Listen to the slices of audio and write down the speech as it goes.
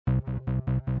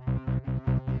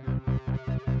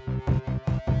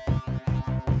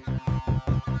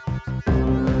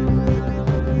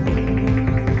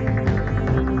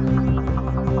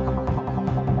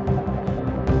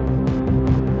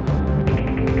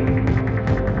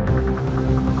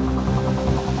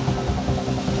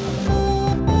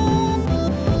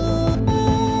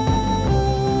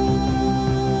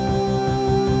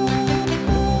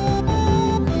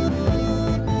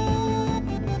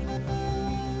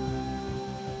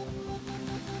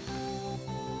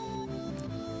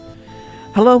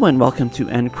Hello and welcome to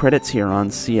End Credits here on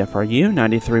CFRU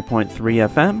 93.3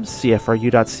 FM,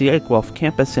 CFRU.ca, Guelph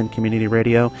Campus and Community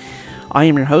Radio. I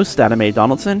am your host, Adam A.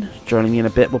 Donaldson. Joining me in a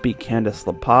bit will be Candice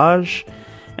Lepage.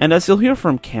 And as you'll hear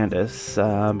from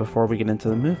Candice before we get into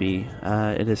the movie,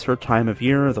 it is her time of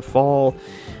year, the fall.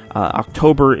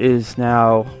 October is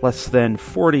now less than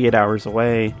 48 hours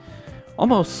away.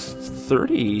 Almost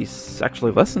 30,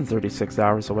 actually less than 36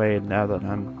 hours away now that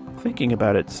I'm thinking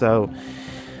about it. So,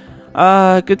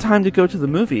 good time to go to the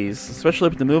movies, especially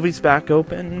if the movies back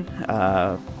open.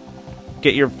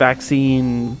 Get your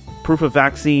vaccine, proof of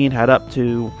vaccine, head up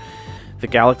to the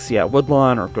Galaxy at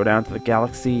Woodlawn or go down to the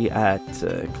Galaxy at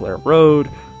Clare Road.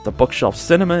 The Bookshelf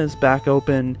Cinema is back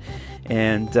open,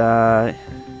 and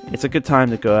it's a good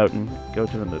time to go out and go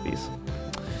to the movies.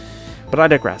 But I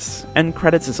digress. End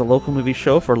Credits is a local movie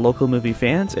show for local movie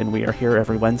fans, and we are here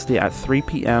every Wednesday at 3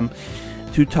 p.m.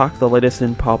 to talk the latest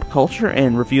in pop culture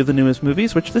and review the newest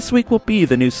movies, which this week will be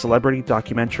the new celebrity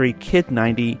documentary Kid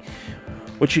 90,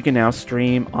 which you can now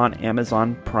stream on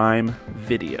Amazon Prime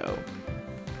Video.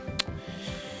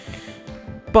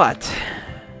 But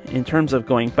in terms of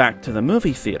going back to the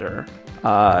movie theater,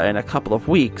 in a couple of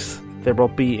weeks, there will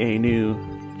be a new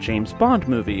James Bond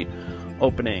movie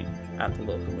opening at the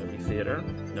local movie theater,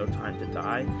 No Time to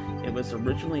Die. It was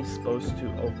originally supposed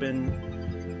to open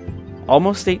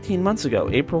almost 18 months ago,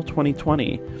 April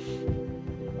 2020.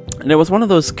 And it was one of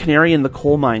those canary in the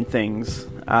coal mine things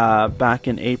back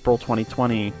in April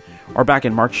 2020, or back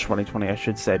in March 2020, I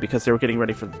should say, because they were getting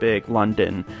ready for the big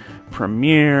London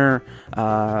premiere.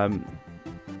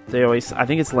 They always, I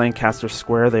think it's Lancaster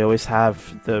Square, they always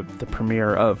have the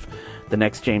premiere of the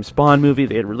next James Bond movie.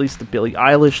 They had released the Billie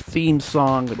Eilish theme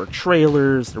song, there were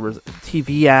trailers, there was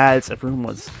TV ads, everyone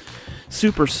was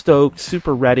super stoked,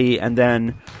 super ready, and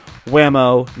then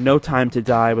whammo, No Time to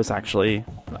Die was actually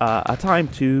a time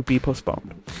to be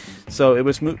postponed. So it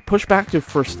was pushed back to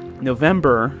 1st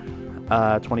November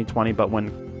 2020, but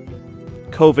when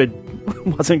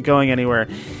COVID wasn't going anywhere,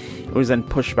 it was then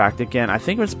pushed back again. I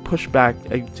think it was pushed back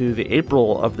to the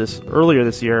April of earlier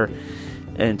this year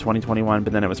in 2021,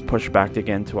 but then it was pushed back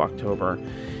again to October.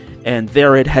 And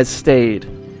there it has stayed.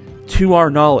 To our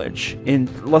knowledge, in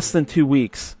less than 2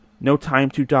 weeks, No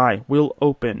Time to Die will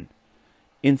open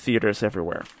in theaters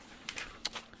everywhere.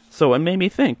 So it made me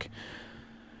think,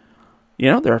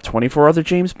 there are 24 other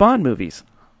James Bond movies.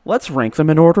 Let's rank them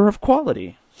in order of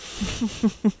quality.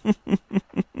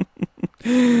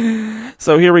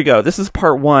 So here we go. This is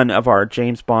part 1 of our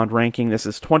James Bond ranking. This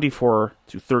is 24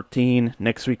 to 13.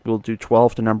 Next week we'll do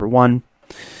 12 to number 1.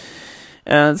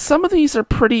 And some of these are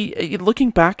pretty, looking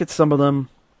back at some of them,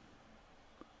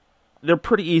 they're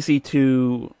pretty easy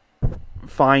to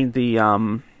find the,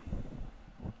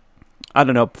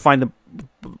 find the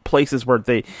places where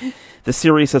the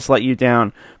series has let you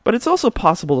down. But it's also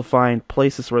possible to find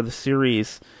places where the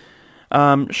series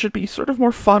should be sort of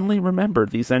more fondly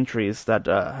remembered, these entries that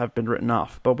have been written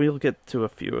off. But we'll get to a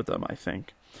few of them, I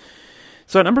think.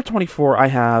 So at number 24, I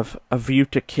have A View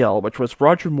to Kill, which was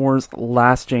Roger Moore's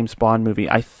last James Bond movie.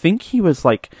 I think he was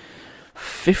like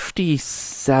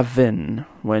 57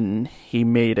 when he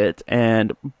made it,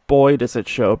 and boy does it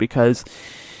show, because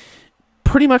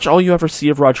pretty much all you ever see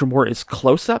of Roger Moore is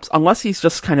close-ups, unless he's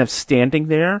just kind of standing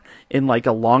there in like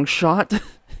a long shot.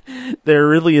 There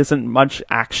really isn't much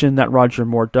action that Roger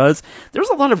Moore does. There's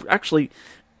a lot of, actually,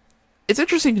 it's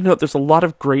interesting to note there's a lot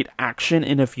of great action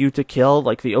in A View to Kill.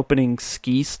 Like the opening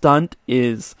ski stunt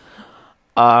is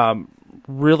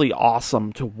really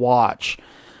awesome to watch,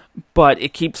 but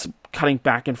it keeps cutting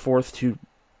back and forth to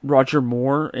Roger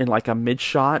Moore in like a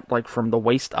mid-shot, like from the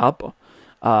waist up,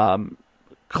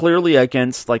 clearly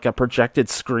against like a projected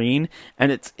screen,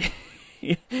 and it's...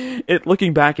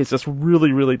 looking back, it's just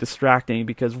really, really distracting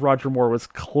because Roger Moore was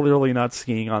clearly not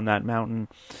skiing on that mountain.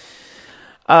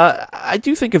 I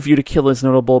do think A View to Kill is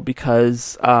notable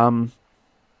because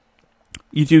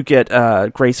you do get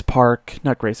Grace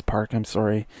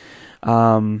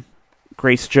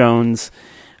Jones,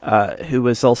 who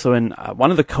was also in one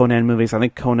of the Conan movies, I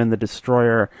think Conan the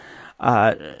Destroyer.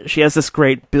 She has this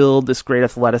great build, this great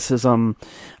athleticism.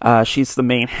 She's the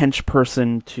main hench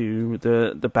person to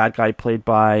the bad guy played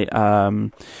by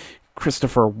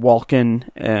Christopher Walken,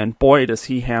 and boy does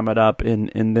he ham it up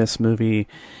in this movie.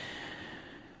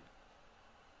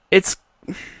 It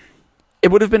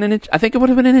would have been I think it would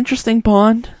have been an interesting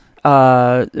Bond.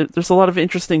 There's a lot of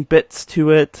interesting bits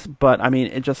to it, but I mean,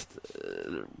 it just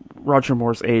Roger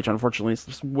Moore's age, unfortunately, is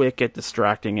just wicked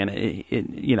distracting, and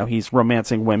he's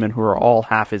romancing women who are all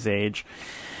half his age,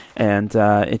 and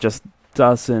it just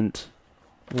doesn't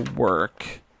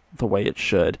work the way it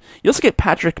should. You also get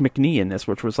Patrick McNee in this,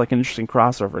 which was like an interesting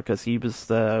crossover because he was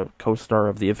the co-star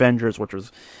of The Avengers, which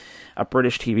was a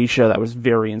British TV show that was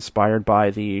very inspired by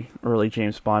the early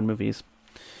James Bond movies.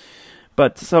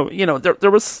 But so,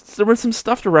 there was some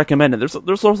stuff to recommend, and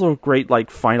there's also a great like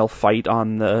final fight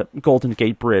on the Golden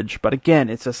Gate Bridge. But again,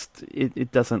 it's just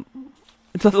it doesn't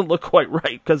look quite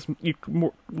right because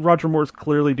Roger Moore's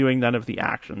clearly doing none of the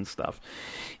action stuff,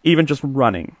 even just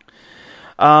running.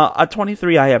 At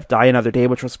 23, I have Die Another Day,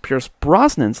 which was Pierce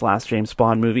Brosnan's last James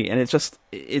Bond movie, and it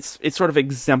sort of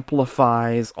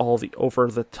exemplifies all the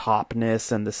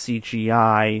over-the-topness and the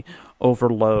CGI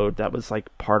overload that was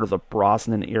like part of the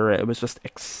Brosnan era. It was just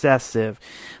excessive.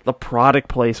 The product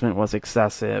placement was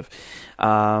excessive.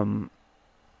 The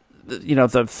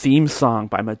theme song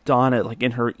by Madonna, like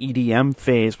in her EDM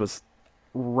phase, was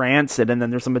rancid, and then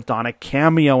there's a Madonna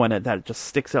cameo in it that just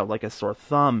sticks out like a sore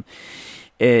thumb.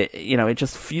 It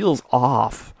just feels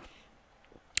off.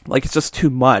 Like it's just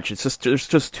too much. There's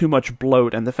just too much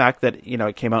bloat, and the fact that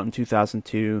it came out in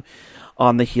 2002,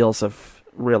 on the heels of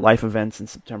real life events in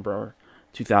September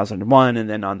 2001, and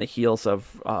then on the heels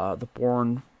of the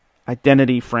Bourne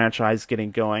Identity franchise getting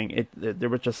going, there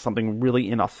was just something really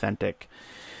inauthentic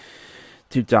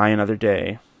to Die Another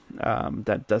Day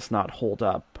that does not hold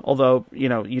up. Although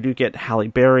you do get Halle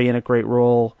Berry in a great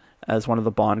role as one of the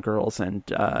Bond girls, and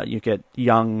you get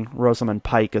young Rosamund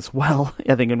Pike as well.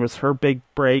 I think it was her big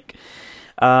break.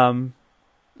 So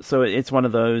it's one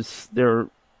of those. There's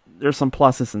some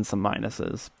pluses and some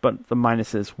minuses, but the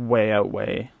minuses way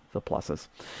outweigh the pluses.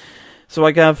 So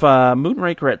I have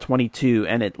Moonraker at 22,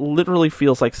 and it literally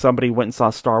feels like somebody went and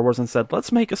saw Star Wars and said,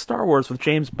 "Let's make a Star Wars with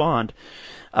James Bond."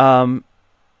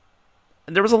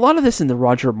 There was a lot of this in the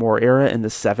Roger Moore era in the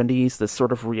 70s, this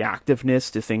sort of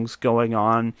reactiveness to things going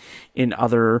on in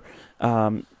other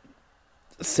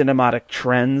cinematic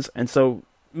trends. And so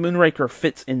Moonraker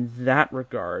fits in that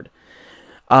regard.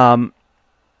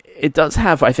 It does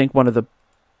have, I think, one of the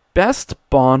best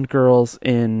Bond girls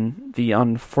in the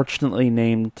unfortunately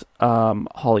named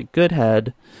Holly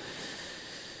Goodhead.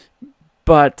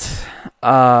 But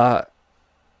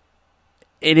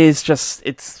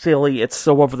it's silly, it's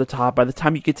so over the top. By the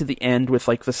time you get to the end with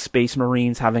like the Space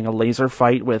Marines having a laser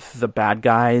fight with the bad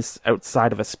guys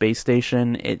outside of a space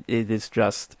station, it is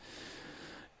just,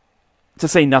 to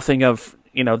say nothing of,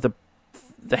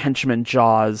 the henchman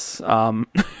Jaws,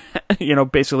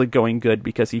 basically going good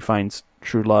because he finds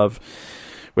true love,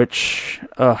 which,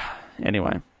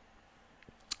 anyway.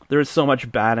 There is so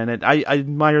much bad in it. I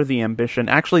admire the ambition.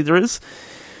 Actually, there is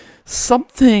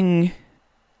something,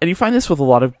 and you find this with a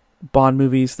lot of Bond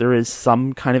movies, there is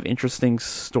some kind of interesting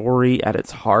story at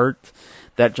its heart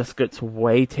that just gets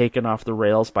way taken off the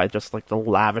rails by just like the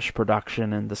lavish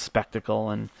production and the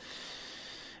spectacle. And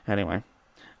anyway,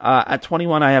 at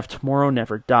 21, I have Tomorrow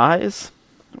Never Dies,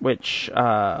 which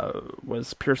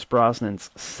was Pierce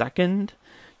Brosnan's second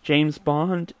James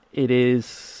Bond. It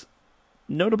is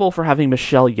notable for having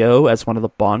Michelle Yeoh as one of the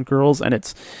Bond girls, and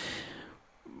it's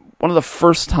one of the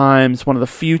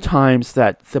few times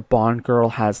that the Bond girl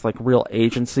has like real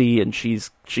agency, and she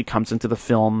comes into the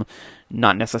film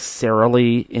not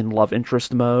necessarily in love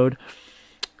interest mode.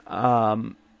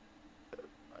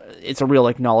 It's a real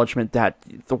acknowledgement that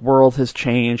the world has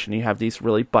changed, and you have these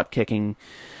really butt-kicking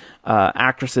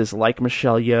actresses like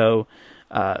Michelle Yeoh,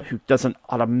 who doesn't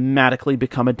automatically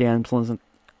become a damsel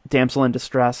in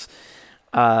distress.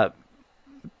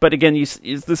 But again,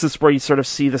 this is where you sort of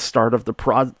see the start of the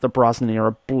Brosnan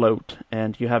era bloat,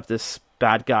 and you have this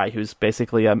bad guy who's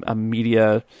basically a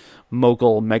media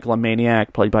mogul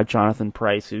megalomaniac played by Jonathan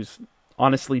Pryce, who's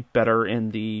honestly better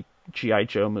in the G.I.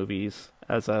 Joe movies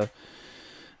as a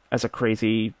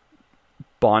crazy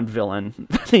Bond villain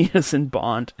than he is in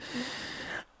Bond.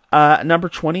 Number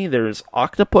 20, there's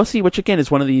Octopussy, which again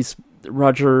is one of these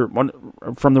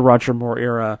from the Roger Moore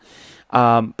era.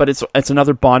 But it's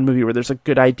another Bond movie where there's a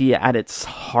good idea at its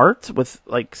heart, with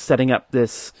like setting up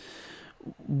this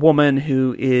woman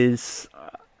who is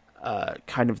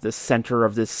kind of the center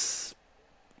of this,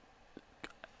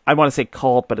 I want to say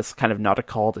cult, but it's kind of not a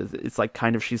cult. It's like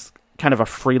she's kind of a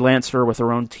freelancer with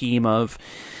her own team of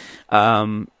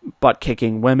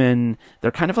butt-kicking women.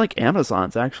 They're kind of like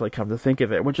Amazons, actually, come to think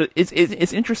of it, which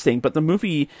is interesting. But the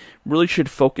movie really should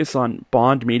focus on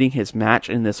Bond meeting his match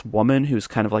in this woman who's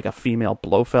kind of like a female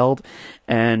Blofeld,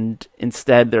 and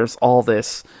instead there's all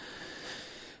this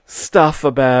stuff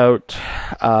about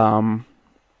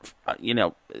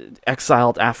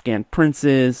exiled Afghan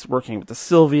princes working with the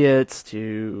Soviets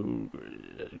to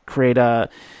create a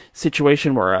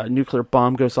situation where a nuclear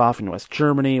bomb goes off in West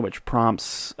Germany, which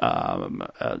prompts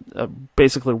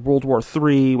basically World War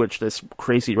III, which this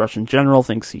crazy Russian general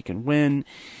thinks he can win.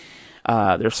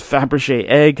 There's Fabergé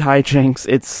egg hijinks.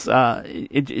 It's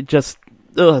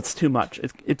too much.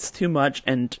 It's too much,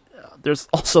 and there's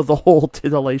also the whole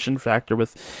titillation factor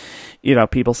with,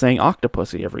 people saying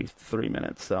octopussy every 3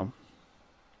 minutes. So,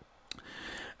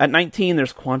 at 19,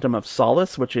 there's Quantum of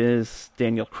Solace, which is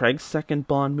Daniel Craig's second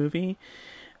Bond movie.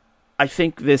 I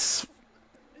think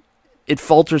it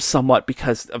falters somewhat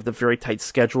because of the very tight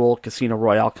schedule. Casino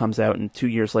Royale comes out, and 2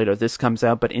 years later this comes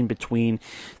out, but in between,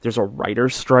 there's a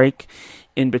writer's strike.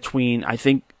 In between, I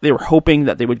think they were hoping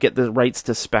that they would get the rights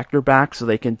to Spectre back so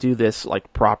they can do this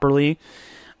properly,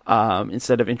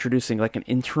 instead of introducing an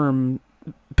interim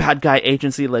bad guy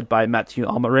agency led by Mathieu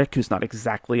Amalric, who's not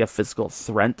exactly a physical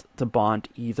threat to Bond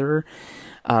either,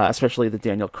 especially the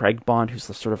Daniel Craig Bond, who's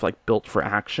sort of built for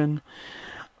action.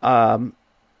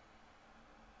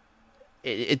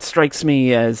 It strikes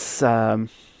me as a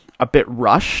bit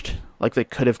rushed. They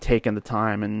could have taken the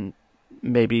time and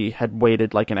maybe had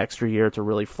waited an extra year to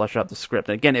really flesh out the script.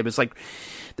 And again, it was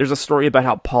there's a story about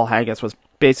how Paul Haggis was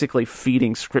basically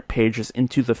feeding script pages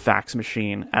into the fax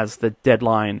machine as the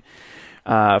deadline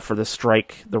for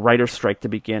the writer's strike to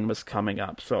begin was coming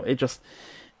up. So it just,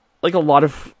 a lot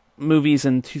of movies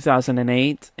in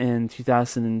 2008 and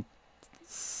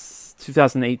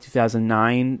 2008,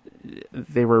 2009,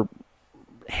 they were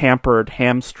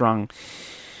hamstrung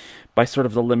by sort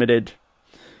of the limited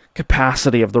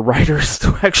capacity of the writers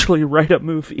to actually write a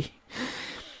movie.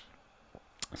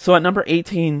 So at number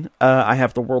 18, I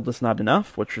have The World Is Not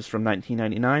Enough, which was from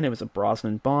 1999. It was a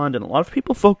Brosnan Bond, and a lot of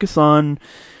people focus on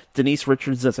Denise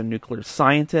Richards as a nuclear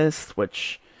scientist,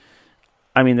 which,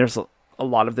 there's a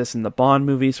lot of this in the Bond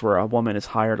movies where a woman is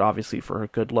hired, obviously, for her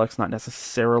good looks, not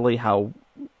necessarily how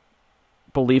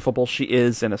believable she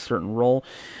is in a certain role.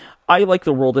 I like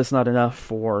The World Is Not Enough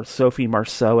for Sophie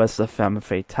Marceau as the femme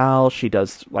fatale. She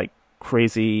does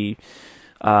crazy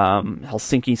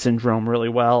Helsinki syndrome really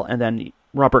well. And then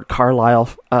Robert Carlyle,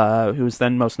 who's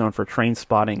then most known for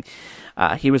Trainspotting,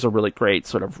 he was a really great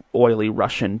sort of oily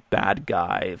Russian bad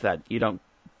guy that you don't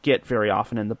get very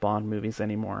often in the Bond movies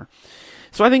anymore.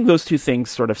 So I think those two things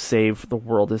sort of save The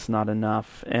World Is Not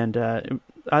Enough. And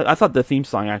I thought the theme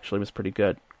song actually was pretty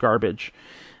good. Garbage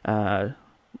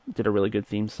did a really good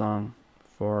theme song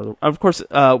for, of course,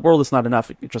 World Is Not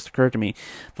Enough. It just occurred to me,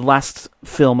 the last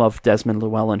film of Desmond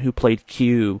Llewellyn, who played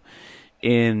Q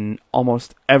in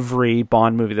almost every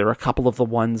Bond movie. There were a couple of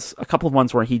ones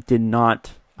where he did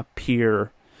not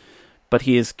appear, but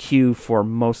he is Q for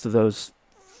most of those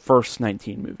first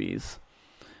 19 movies.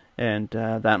 And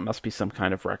that must be some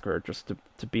kind of record, just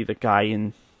to be the guy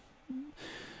in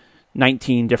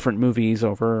 19 different movies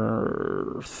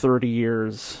over 30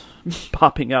 years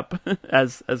popping up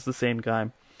as the same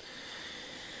guy.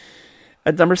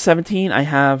 At number 17, I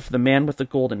have The Man with the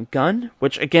Golden Gun,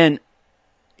 which, again,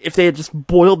 if they had just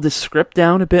boiled this script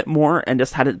down a bit more and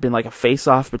just had it been a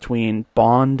face-off between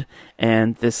Bond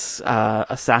and this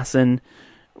assassin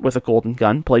with a golden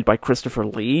gun, played by Christopher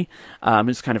Lee,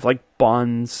 who's kind of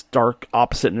Bond's dark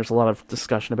opposite, and there's a lot of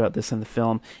discussion about this in the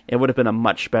film. It would have been a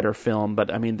much better film,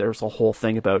 but there's a whole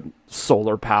thing about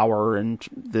solar power and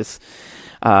this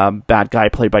bad guy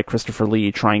played by Christopher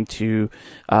Lee trying to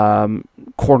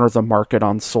corner the market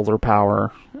on solar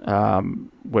power,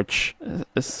 which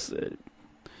is...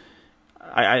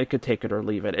 I could take it or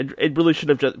leave it. It really should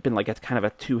have just been a kind of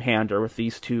a two-hander with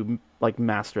these two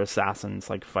master assassins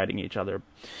fighting each other.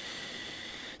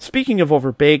 Speaking of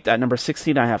overbaked, at number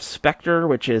 16 I have Spectre,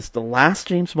 which is the last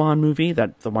James Bond movie,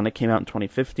 the one that came out in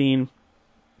 2015.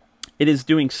 It is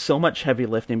doing so much heavy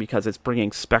lifting because it's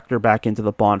bringing Spectre back into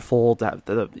the Bond fold.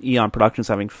 The Eon Productions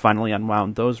having finally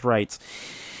unwound those rights.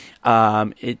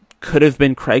 It could have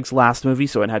been Craig's last movie,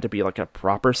 so it had to be a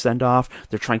proper send-off.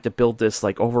 They're trying to build this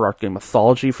overarching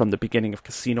mythology from the beginning of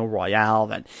Casino Royale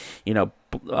that,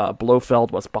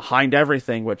 Blofeld was behind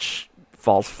everything, which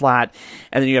falls flat.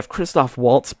 And then you have Christoph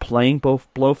Waltz playing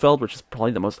both Blofeld, which is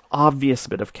probably the most obvious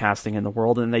bit of casting in the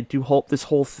world. And they do hope this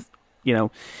whole,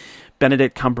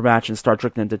 Benedict Cumberbatch and Star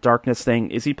Trek Into Darkness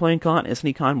thing. Is he playing Khan? Isn't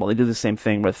he Khan? Well, they do the same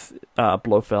thing with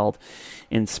Blofeld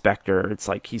in Spectre. It's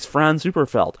he's Franz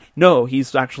Superfeld. No,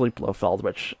 he's actually Blofeld,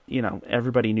 which,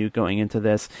 everybody knew going into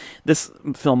this. This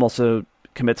film also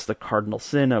commits the cardinal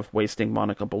sin of wasting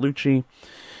Monica Bellucci,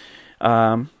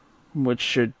 which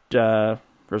should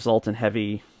result in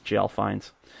heavy jail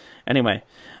fines. Anyway,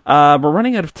 we're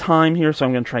running out of time here, so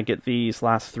I'm going to try and get these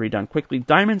last three done quickly.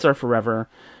 Diamonds Are Forever,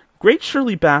 Great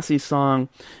Shirley Bassey song.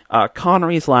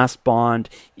 Connery's last Bond.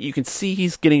 You can see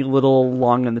he's getting a little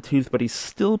long in the tooth, but he's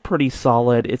still pretty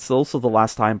solid. It's also the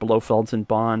last time Blofeld's in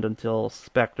Bond until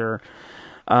Spectre.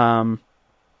 But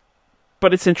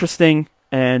it's interesting,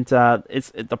 and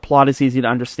the plot is easy to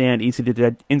understand,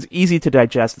 easy to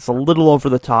digest. It's a little over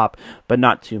the top, but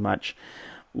not too much.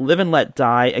 Live and Let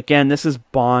Die. Again, this is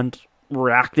Bond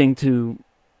reacting to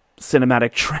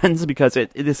cinematic trends because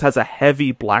this has a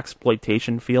heavy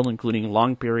blaxploitation feel, including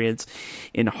long periods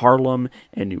in Harlem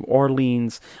and New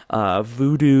Orleans.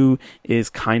 Voodoo is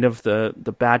kind of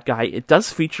the bad guy. It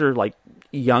does feature like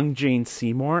young Jane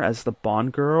Seymour as the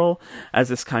Bond girl, as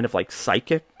this kind of like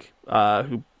psychic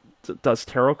who does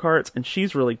tarot cards, and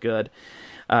she's really good.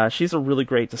 She's a really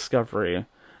great discovery.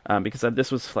 Because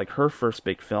this was like her first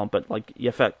big film, but like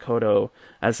Yaphet Kotto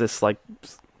as this like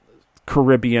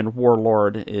Caribbean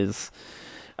warlord is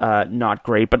not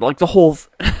great. But like the whole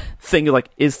thing, like,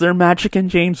 is there magic in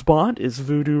James Bond? Is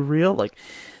voodoo real? Like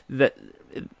that,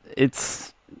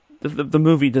 it's the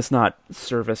movie does not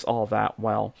service all that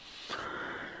well.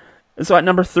 And so at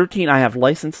number 13, I have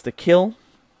License to Kill,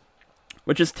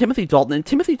 which is Timothy Dalton, and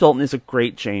Timothy Dalton is a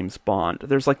great James Bond.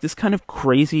 There's like this kind of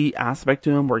crazy aspect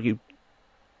to him where you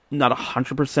not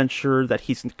 100% sure that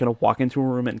he's going to walk into a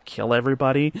room and kill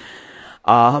everybody.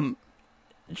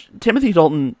 Timothy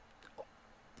Dalton,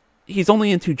 he's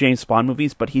only in 2 James Bond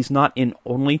movies, but he's not in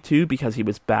only 2 because he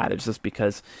was bad. It's just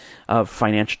because of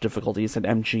financial difficulties at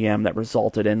MGM that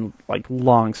resulted in like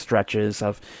long stretches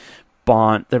of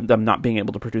Bond, them not being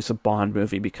able to produce a Bond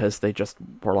movie because they just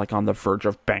were like on the verge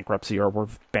of bankruptcy or were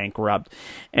bankrupt.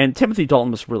 And Timothy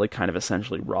Dalton was really kind of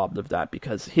essentially robbed of that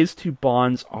because his 2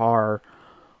 Bonds are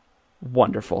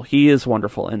wonderful. He is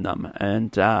wonderful in them,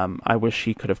 and I wish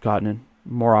he could have gotten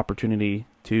more opportunity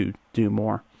to do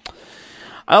more.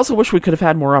 I also wish we could have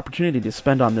had more opportunity to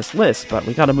spend on this list, but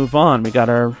we got to move on. We got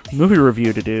our movie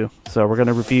review to do, so we're going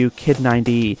to review Kid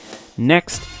 90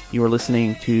 next. You are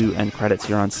listening to End Credits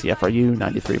here on CFRU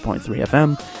 93.3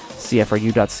 FM,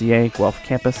 CFRU.ca, Guelph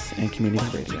Campus, and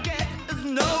Community Radio.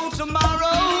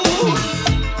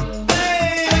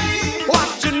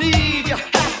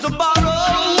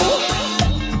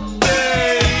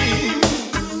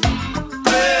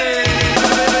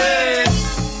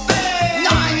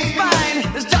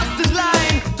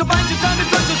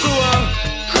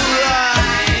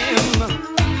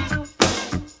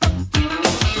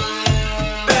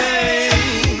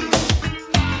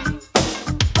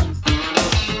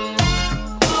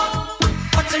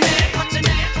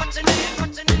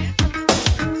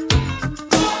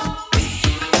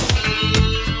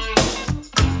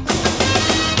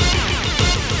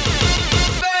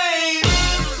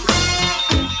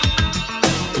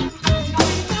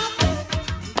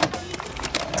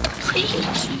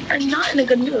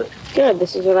 Good,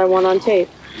 this is what I want on tape.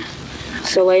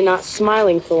 Soleil not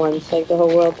smiling for once, like the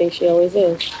whole world thinks she always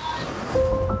is.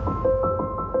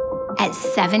 At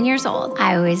 7 years old,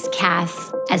 I was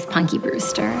cast as Punky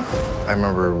Brewster. I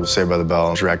remember Saved by the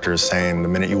Bell director saying, the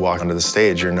minute you walk onto the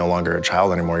stage, you're no longer a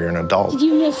child anymore, you're an adult. Did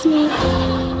you miss me?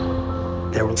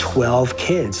 There were 12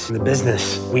 kids in the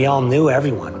business. We all knew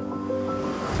everyone.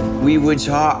 We would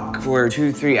talk for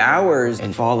 2-3 hours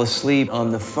and fall asleep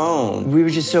on the phone. We were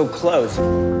just so close.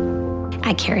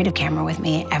 I carried a camera with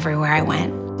me everywhere I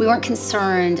went. We weren't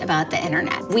concerned about the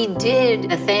internet. We did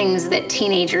the things that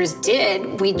teenagers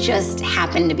did. We just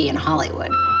happened to be in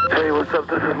Hollywood. Hey, what's up?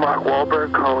 This is Mark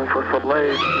Wahlberg calling for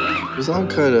Soleil. It was all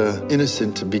kind of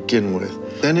innocent to begin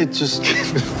with. Then it just...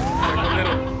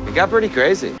 It got pretty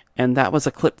crazy. And that was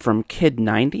a clip from Kid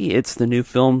 90. It's the new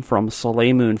film from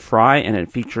Soleil Moon Frye, and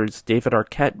it features David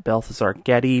Arquette, Balthazar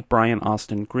Getty, Brian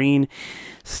Austin Green,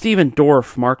 Stephen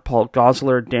Dorff, Mark Paul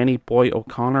Gosselaar, Danny Boy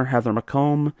O'Connor, Heather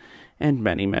McComb, and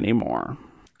many, many more.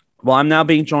 Well, I'm now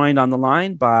being joined on the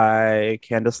line by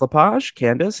Candice Lepage.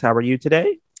 Candice, how are you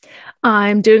today?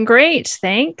 I'm doing great,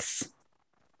 thanks.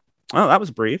 Oh, that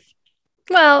was brief.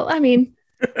 Well, I mean,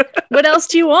 what else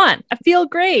do you want? I feel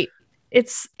great.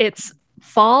 It's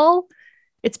fall.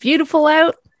 It's beautiful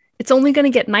out. It's only going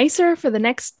to get nicer for the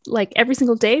next, like every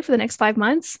single day for the next 5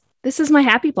 months. This is my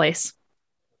happy place.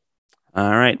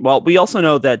 All right. Well, we also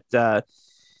know that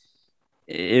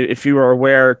if you are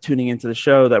aware, tuning into the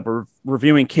show, that we're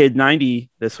reviewing Kid 90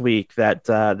 this week, that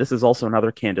this is also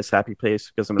another Candice happy place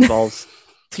because it involves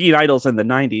teen idols in the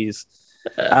 90s.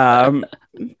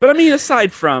 But I mean,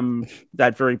 aside from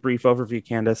that very brief overview,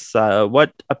 Candice,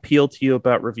 what appealed to you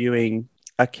about reviewing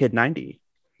a Kid 90?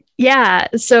 Yeah,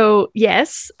 so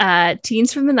yes,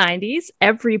 teens from the 90s,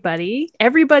 everybody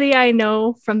I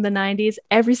know from the 90s,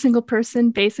 every single person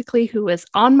basically who was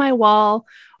on my wall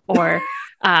or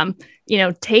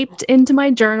taped into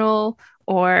my journal,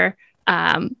 or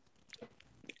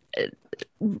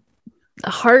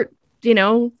heart,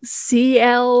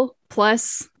 CL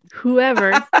plus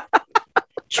whoever.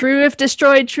 True if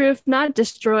destroyed, true if not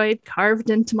destroyed, carved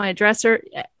into my dresser.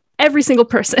 Every single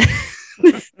person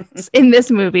in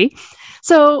this movie.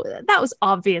 So that was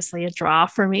obviously a draw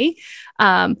for me.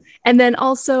 And then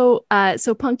also,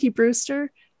 so Punky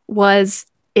Brewster was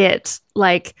it.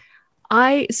 Like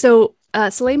Soleil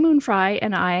Moon Frye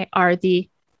and I are the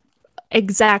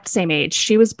exact same age.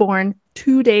 She was born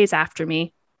 2 days after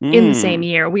me in the same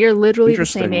year. We are literally the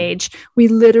same age. We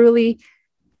literally,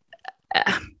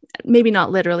 maybe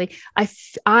not literally,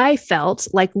 I felt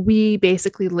like we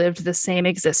basically lived the same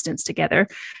existence together.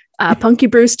 Punky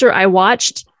Brewster, I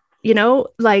watched,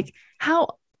 like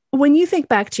when you think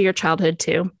back to your childhood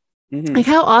too, like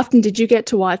how often did you get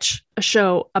to watch a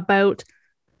show about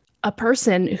a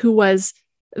person who was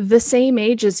the same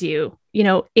age as you,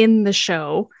 in the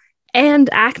show and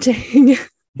acting,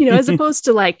 as opposed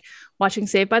to like watching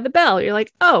Saved by the Bell. You're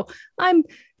like, oh, I'm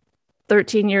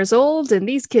 13 years old and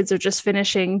these kids are just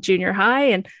finishing junior high,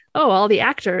 and all the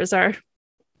actors are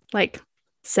like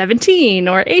 17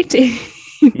 or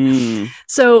 18.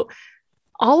 So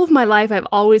all of my life I've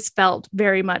always felt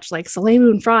very much like Soleil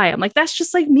Moon Frye. I'm like, that's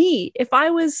just like me. If I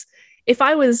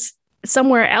was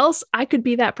somewhere else, I could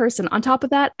be that person. On top of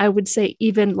that, I would say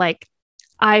even like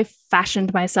I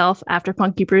fashioned myself after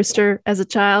Punky Brewster as a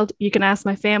child. You can ask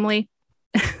my family.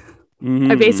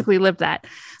 I basically lived that.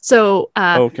 So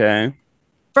okay.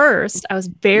 First, I was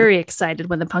very excited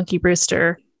when the Punky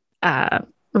Brewster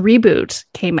reboot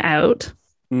came out.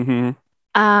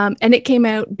 And it came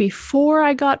out before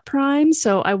I got Prime,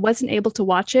 so I wasn't able to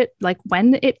watch it like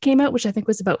when it came out, which I think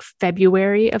was about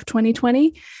February of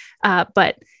 2020.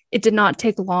 But it did not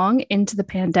take long into the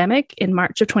pandemic in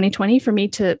March of 2020 for me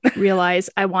to realize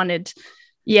I wanted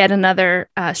yet another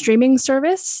streaming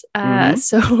service.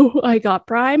 So I got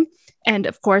Prime. And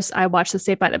of course, I watched the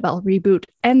Saved by the Bell reboot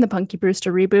and the Punky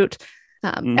Brewster reboot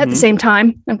at the same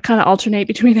time. I'm kind of alternate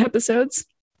between episodes.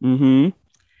 Kid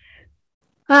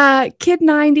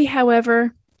 90,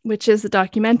 however, which is the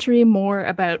documentary more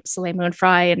about Soleil Moon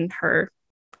Frye and her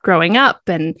growing up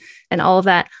and all of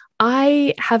that.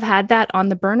 I have had that on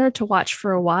the burner to watch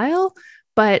for a while,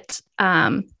 but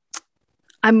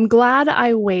I'm glad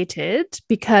I waited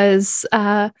because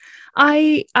I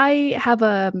have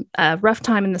a rough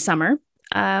time in the summer.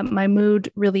 My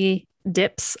mood really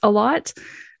dips a lot.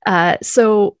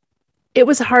 So it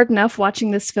was hard enough watching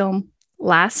this film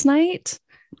last night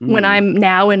when I'm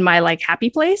now in my like happy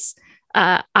place.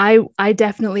 I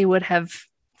definitely would have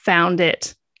found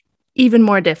it even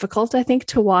more difficult, I think,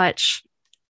 to watch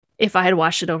if I had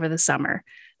watched it over the summer.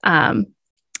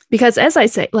 Because as I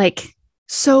say, like,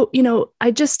 so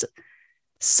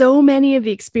many of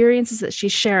the experiences that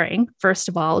she's sharing, first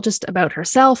of all, just about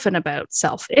herself and about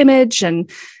self-image and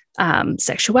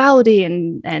sexuality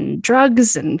and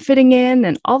drugs and fitting in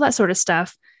and all that sort of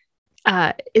stuff,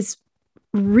 is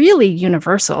really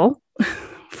universal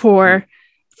for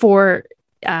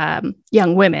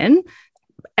young women,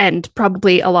 and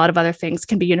probably a lot of other things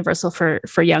can be universal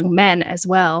for young men as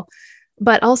well.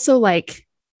 But also, like,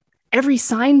 every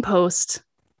signpost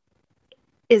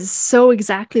is so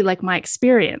exactly like my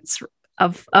experience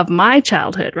of my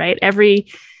childhood, right? Every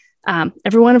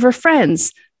one of her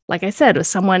friends, like I said, was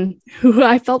someone who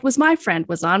I felt was my friend,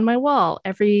 was on my wall.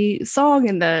 Every song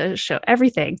in the show,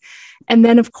 everything. And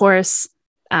then, of course,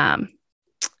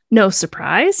 no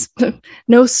surprise,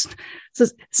 so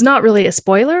it's not really a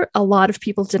spoiler. A lot of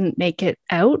people didn't make it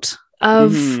out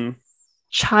of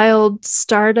child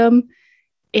stardom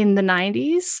in the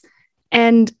 90s.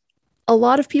 And a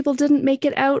lot of people didn't make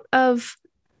it out of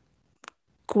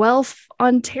Guelph,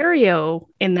 Ontario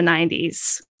in the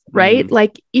 90s, right?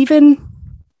 Like even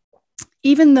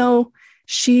though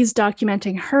she's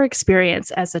documenting her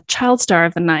experience as a child star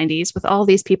of the 90s with all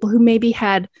these people who maybe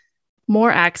had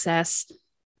more access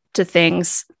to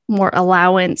things, more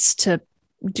allowance to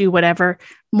do whatever,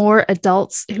 more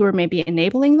adults who are maybe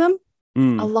enabling them,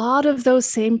 a lot of those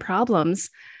same problems,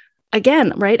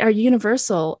 again, right, are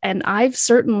universal. And I've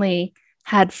certainly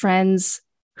had friends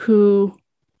who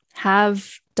have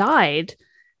died,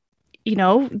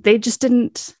 they just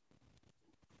didn't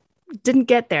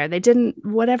get there. They didn't,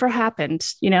 whatever happened,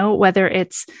 whether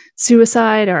it's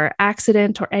suicide or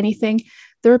accident or anything.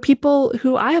 There are people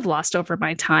who I have lost over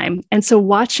my time. And so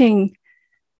watching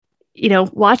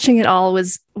it all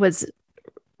was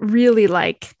really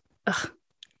like,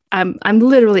 I'm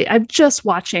just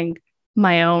watching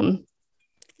my own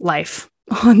life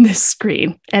on this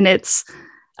screen. And it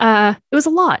was a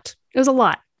lot.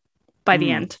 by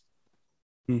the end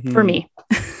Mm-hmm. for me.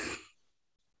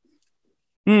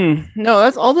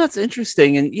 No, that's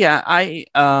interesting. And yeah, I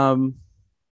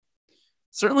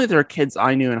certainly there are kids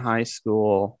I knew in high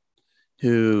school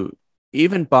who,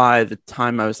 even by the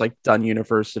time I was like done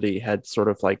university, had sort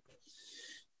of like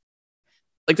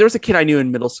there was a kid I knew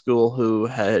in middle school who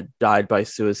had died by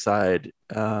suicide.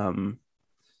 But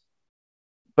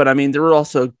I mean, there were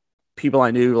also people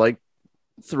I knew like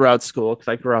throughout school, because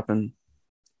I grew up in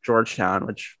Georgetown,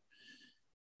 which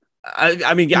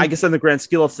I mean, I guess in the grand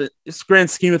scheme of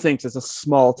things, it's a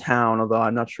small town, although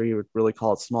I'm not sure you would really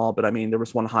call it small. But I mean, there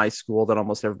was one high school that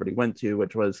almost everybody went to,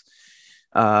 which was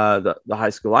the high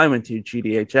school I went to,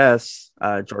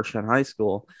 GDHS, Georgetown High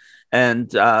School.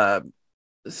 And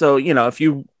so, you know, if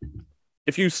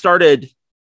you started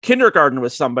kindergarten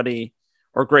with somebody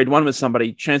or grade 1 with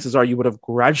somebody, chances are you would have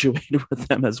graduated with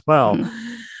them as well.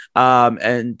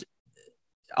 And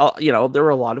you know, there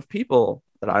were a lot of people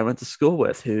that I went to school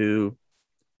with who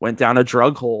went down a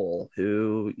drug hole,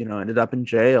 who, you know, ended up in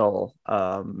jail.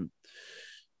 And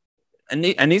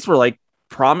these were like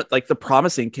the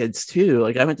promising kids too.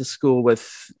 Like I went to school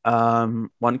with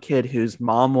one kid whose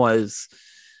mom was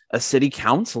a city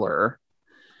councilor,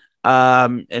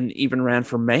 and even ran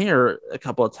for mayor a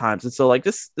couple of times. And so like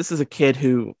this is a kid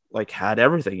who like had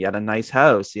everything. He had a nice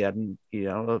house. He had, you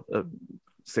know, a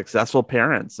successful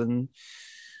parents, and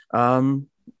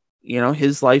you know,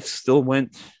 his life still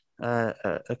went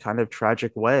a kind of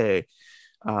tragic way.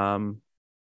 And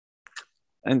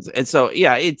so,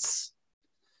 yeah,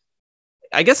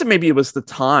 I guess maybe it was the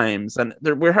times, and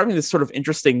we're having this sort of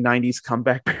interesting 90s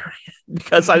comeback period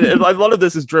because a lot of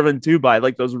this is driven too by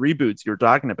like those reboots you were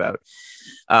talking about.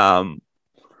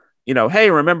 You know, hey,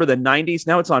 remember the 90s?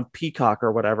 Now it's on Peacock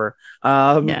or whatever.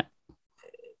 Yeah.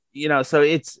 You know, so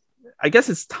I guess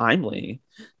it's timely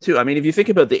too. I mean, if you think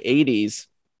about the 80s,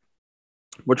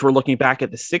 which we're looking back at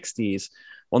the 60s,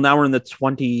 well, now we're in the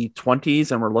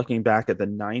 2020s and we're looking back at the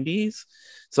 90s.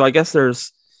 So I guess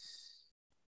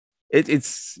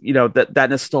it's you know, that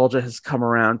nostalgia has come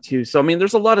around too. So I mean,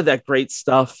 there's a lot of that great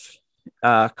stuff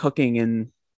cooking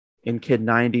in Kid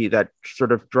 90 that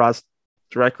sort of draws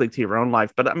directly to your own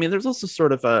life. But I mean, there's also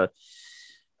sort of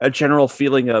a general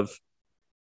feeling of,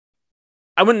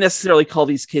 I wouldn't necessarily call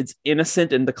these kids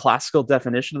innocent in the classical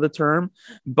definition of the term,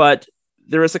 but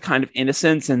there is a kind of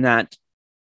innocence in that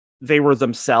they were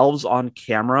themselves on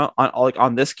camera,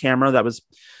 on this camera that was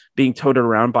being toted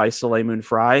around by Soleil Moon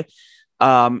Frye,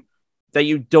 that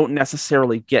you don't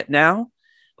necessarily get now.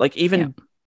 Like even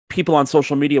people on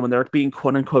social media, when they're being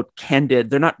quote unquote candid,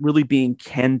 they're not really being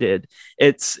candid.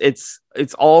 It's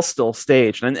all still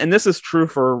staged. And this is true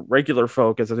for regular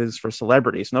folk as it is for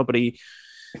celebrities. Nobody,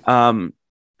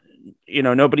 you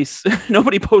know, nobody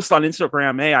posts on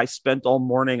Instagram, hey, I spent all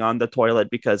morning on the toilet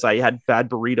because I had bad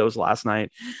burritos last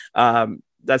night.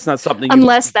 That's not something,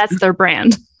 unless that's their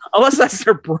brand. Unless that's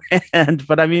their brand.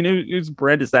 But I mean, whose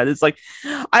brand is that? It's like,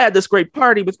 I had this great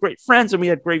party with great friends and we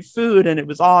had great food and it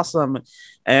was awesome.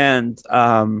 And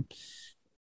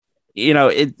you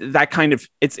know, that kind of,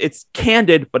 it's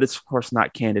candid, but it's of course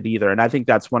not candid either. And I think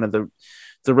that's one of the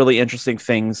really interesting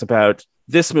things about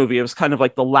this movie. It was kind of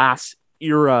like the last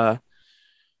era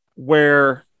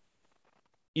where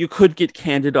you could get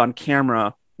candid on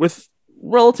camera with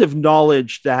relative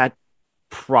knowledge that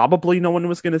probably no one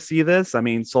was going to see this. I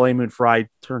mean, Soleil Moon Frye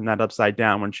turned that upside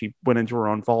down when she went into her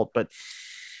own vault, but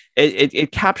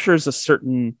it captures a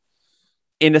certain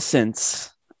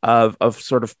innocence of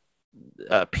sort of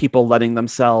people letting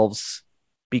themselves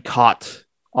be caught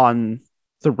on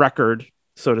the record,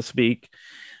 so to speak,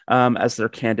 as their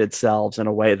candid selves in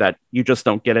a way that you just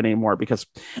don't get anymore. Because,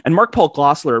 and Mark Paul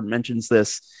Gosselaar mentions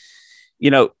this, you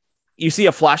know, you see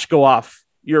a flash go off,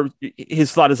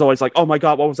 his thought is always like, oh my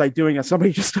God, what was I doing? And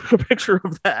somebody just took a picture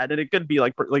of that. And it could be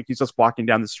like he's just walking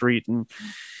down the street and,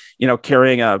 you know,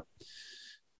 carrying a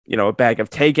bag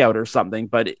of takeout or something.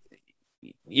 But,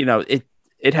 you know,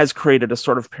 it has created a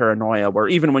sort of paranoia where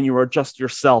even when you are just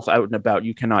yourself out and about,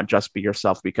 you cannot just be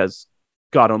yourself, because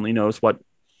God only knows what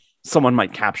someone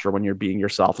might capture when you're being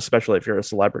yourself, especially if you're a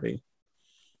celebrity.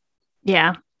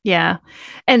 Yeah. Yeah.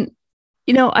 And,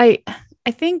 you know, I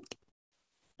think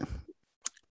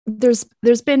there's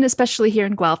been, especially here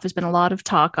in Guelph, there's been a lot of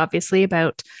talk, obviously,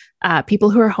 about people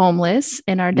who are homeless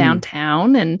in our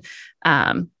downtown. And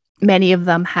many of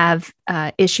them have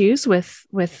issues with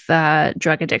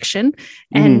drug addiction.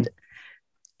 And,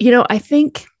 you know, I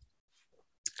think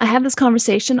I have this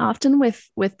conversation often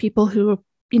with people who,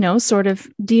 you know, sort of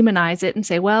demonize it and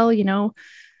say, well, you know,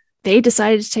 they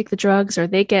decided to take the drugs or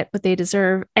they get what they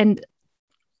deserve. And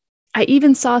I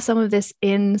even saw some of this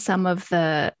in some of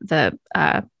the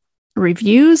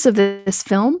reviews of this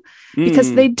film,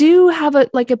 because they do have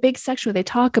a big section where they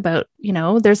talk about,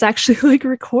 there's actually like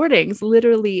recordings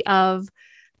literally of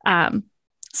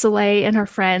Soleil and her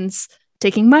friends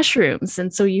taking mushrooms.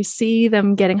 And so you see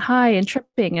them getting high and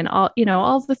tripping and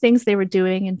all the things they were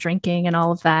doing and drinking and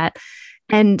all of that.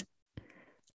 And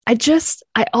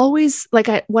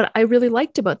what I really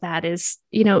liked about that is,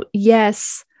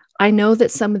 yes, I know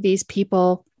that some of these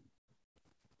people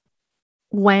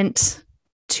went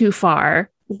too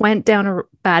far, went down a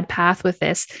bad path with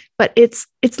this, but it's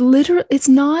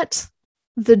not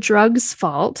the drugs'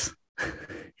 fault.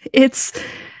 It's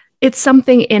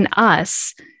something in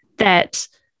us that,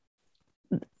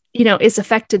 is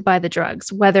affected by the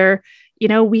drugs, whether,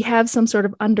 we have some sort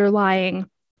of underlying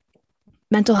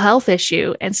mental health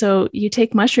issue. And so you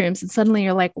take mushrooms and suddenly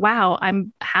you're like, wow,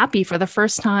 I'm happy for the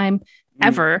first time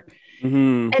ever.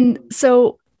 Mm-hmm. And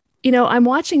so, I'm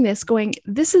watching this going,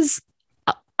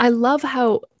 I love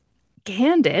how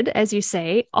candid, as you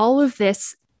say, all of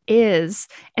this is.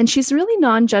 And she's really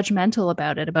non-judgmental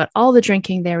about it, about all the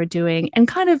drinking they were doing, and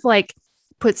kind of like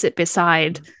puts it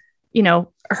beside,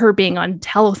 her being on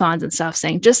telethons and stuff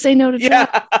saying, just say no to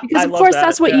drugs. Because of course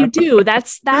that's what you do. That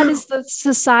is the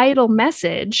societal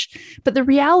message. But the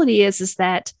reality is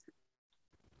that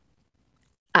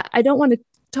I don't want to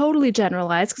totally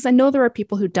generalize, because I know there are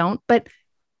people who don't, but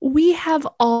we have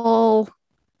all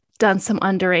done some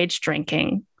underage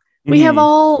drinking. We have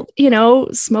all,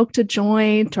 smoked a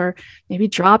joint, or maybe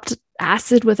dropped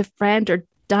acid with a friend, or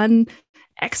done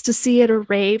ecstasy at a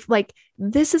rave. Like,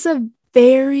 this is a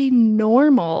very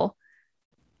normal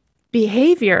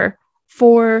behavior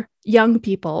for young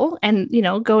people, and,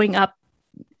 going up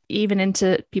even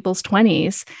into people's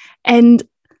 20s. And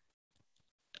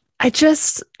it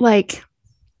just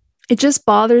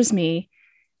bothers me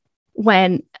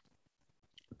when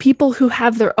people who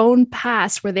have their own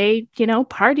past where they,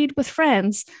 partied with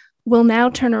friends, will now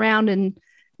turn around and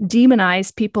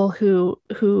demonize people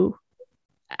who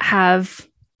have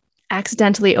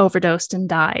accidentally overdosed and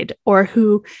died, or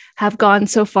who have gone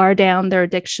so far down their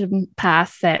addiction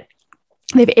path that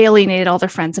they've alienated all their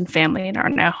friends and family and are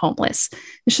now homeless.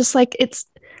 It's just like, it's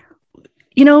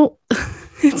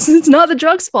not the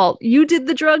drug's fault. You did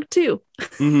the drug too.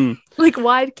 Mm-hmm. Like,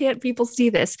 why can't people see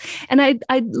this? And I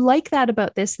like that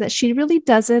about this, that she really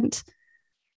doesn't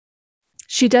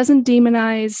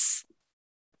demonize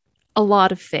a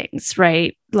lot of things,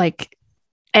 right? Like,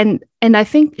 and I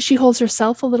think she holds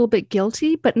herself a little bit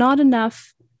guilty, but not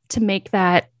enough to make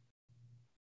that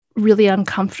really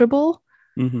uncomfortable.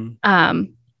 Mm-hmm.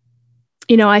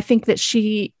 I think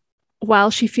that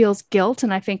while she feels guilt,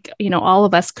 and I think, all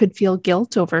of us could feel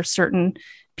guilt over certain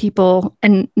people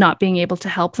and not being able to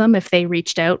help them if they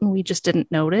reached out and we just didn't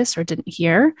notice or didn't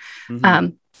hear.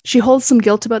 Mm-hmm. She holds some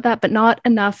guilt about that, but not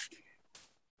enough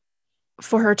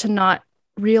for her to not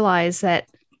realize that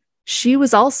she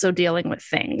was also dealing with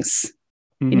things.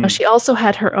 Mm-hmm. She also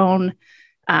had her own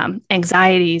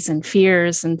anxieties and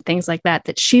fears and things like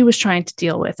that she was trying to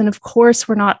deal with. And of course,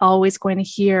 we're not always going to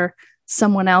hear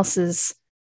someone else's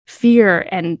fear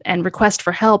and request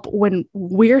for help when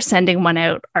we're sending one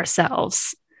out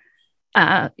ourselves.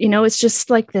 It's just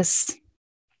like this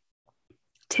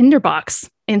tinderbox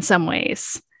in some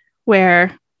ways,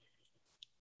 where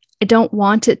I don't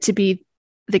want it to be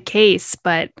the case,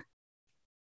 but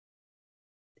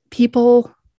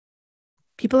people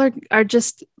are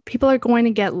going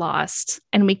to get lost,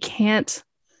 and we can't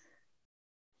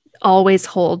always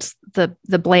hold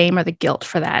the blame or the guilt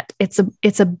for that.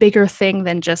 It's a bigger thing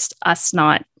than just us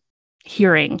not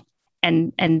hearing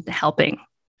and helping.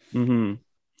 Mm-hmm.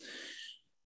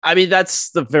 I mean,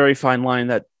 that's the very fine line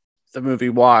that the movie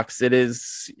walks. It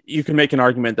is, you can make an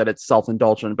argument that it's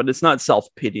self-indulgent, but it's not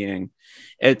self-pitying.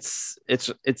 It's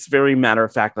very matter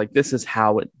of fact, like, this is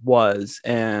how it was.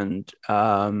 And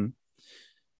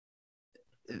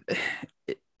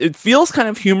it feels kind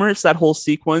of humorous, that whole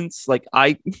sequence. Like,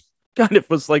 I kind of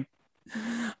was like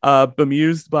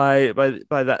bemused by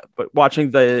that, but watching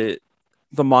the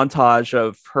montage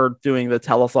of her doing the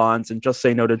telethons and Just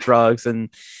Say No to Drugs,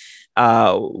 and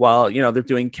while they're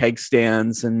doing keg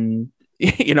stands and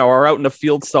are out in the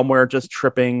field somewhere just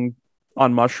tripping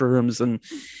on mushrooms, and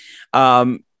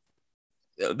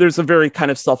there's a very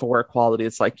kind of self-aware quality.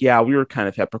 It's like, yeah, we were kind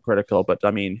of hypocritical, but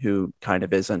I mean, who kind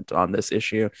of isn't on this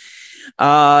issue?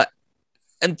 And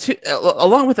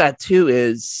along with that too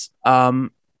is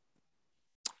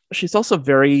she's also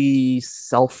very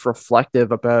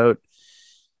self-reflective about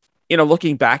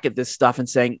looking back at this stuff and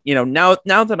saying, now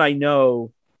that I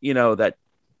know, that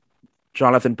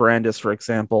Jonathan Brandis, for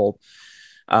example,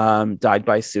 died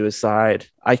by suicide,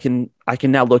 I can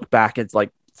now look back and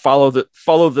like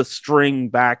follow the string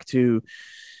back to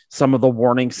some of the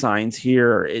warning signs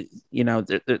here,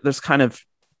 there's kind of,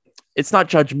 it's not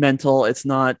judgmental, it's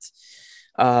not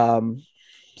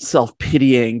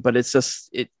self-pitying, but it's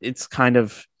just it's kind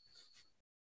of,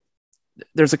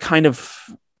 there's a kind of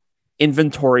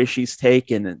inventory she's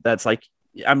taken that's like,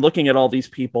 I'm looking at all these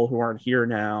people who aren't here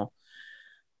now,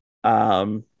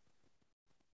 and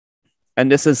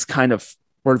this is kind of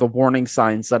where the warning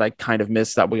signs that I kind of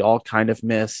missed, that we all kind of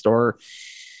missed, or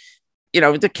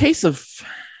the case of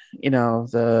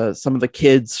some of the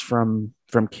kids from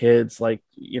Kids, like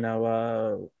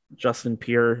Justin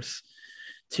Pierce,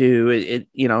 to it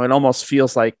almost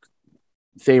feels like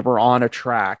they were on a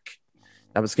track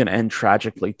that was going to end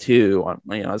tragically too,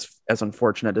 as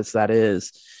unfortunate as that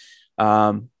is.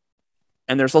 And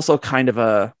there's also kind of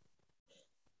a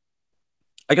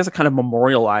kind of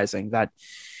memorializing that,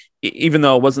 even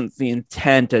though it wasn't the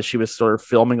intent as she was sort of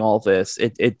filming all this,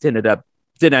 it did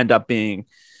end up being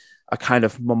a kind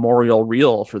of memorial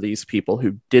reel for these people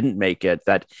who didn't make it,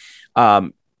 that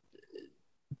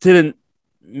didn't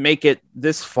make it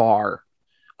this far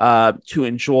to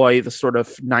enjoy the sort of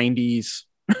 90s,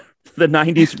 the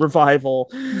 90s revival.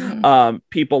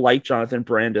 People like Jonathan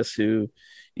Brandis, who,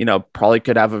 probably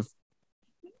could have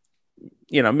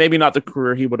maybe not the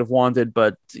career he would have wanted,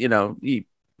 but,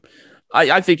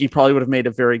 I think he probably would have made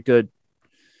a very good,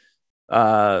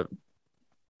 sort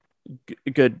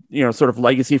of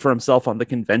legacy for himself on the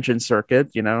convention circuit,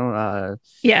 Yeah,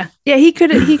 he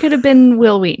could have been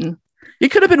Will Wheaton. He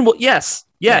could have been, yes,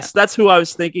 yeah. That's who I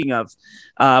was thinking of,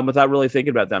 without really thinking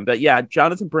about them. But yeah,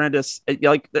 Jonathan Brandis,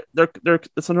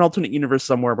 it's an alternate universe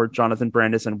somewhere where Jonathan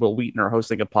Brandis and Will Wheaton are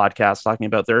hosting a podcast talking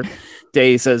about their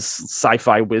days as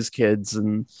sci-fi whiz kids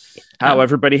and how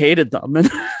everybody hated them.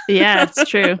 Yeah, it's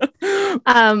true.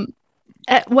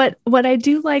 What I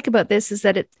do like about this is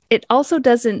that it also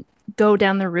doesn't go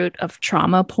down the route of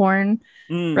trauma porn,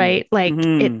 right? Like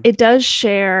it does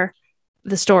share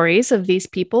the stories of these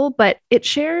people, but it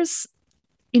shares,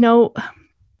 it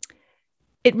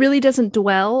really doesn't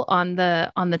dwell on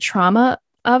the trauma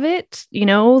of it.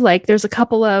 Like there's a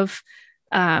couple of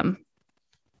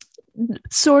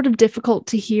sort of difficult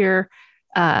to hear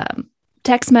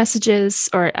text messages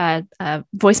or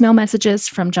voicemail messages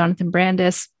from Jonathan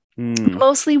Brandis.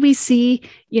 Mostly we see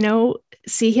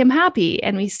him happy,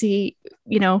 and we see,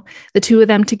 the two of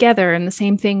them together, and the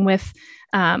same thing with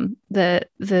the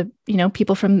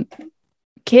people from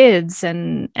Kids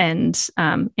and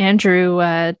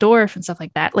Andrew Dorf and stuff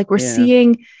like that. Like we're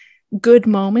seeing good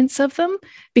moments of them,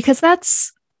 because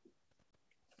that's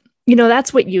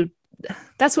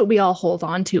what we all hold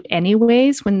on to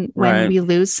anyways when we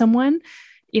lose someone.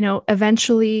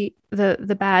 Eventually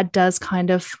the bad does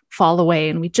kind of fall away,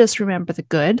 and we just remember the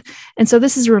good. And so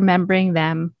this is remembering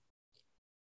them,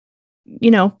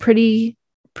 pretty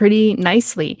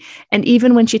nicely. And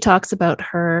even when she talks about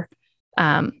her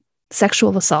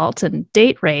sexual assault and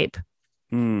date rape,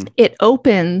 it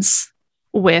opens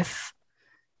with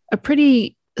a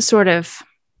pretty sort of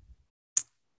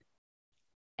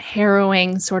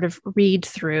harrowing sort of read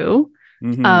through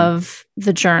of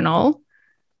the journal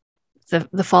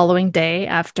the following day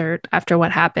after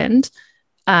what happened.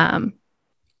 But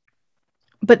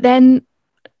then,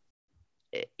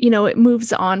 it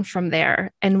moves on from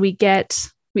there, and we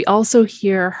also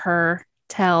hear her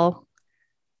tell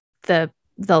the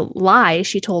lie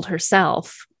she told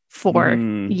herself for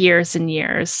years and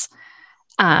years.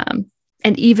 And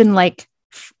even like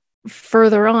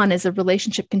further on, as the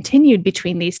relationship continued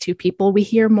between these two people, we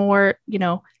hear more,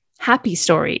 happy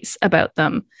stories about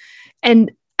them.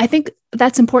 And I think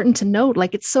that's important to note.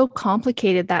 Like, it's so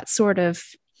complicated, that sort of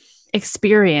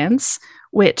experience,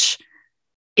 which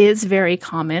is very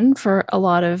common for a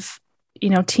lot of,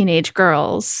 teenage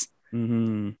girls,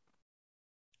 that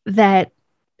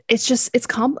it's just,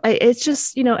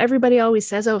 everybody always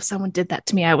says, oh, if someone did that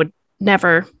to me, I would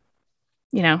never,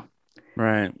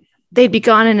 right. They'd be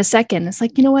gone in a second. It's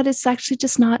like, what? It's actually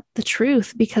just not the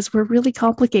truth, because we're really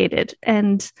complicated.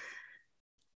 And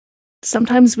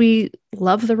sometimes we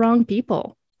love the wrong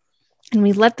people and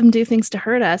we let them do things to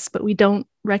hurt us, but we don't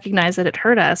recognize that it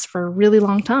hurt us for a really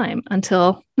long time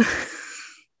until,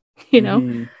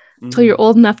 until you're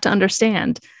old enough to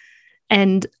understand.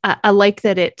 And I like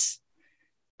that it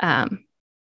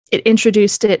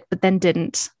introduced it, but then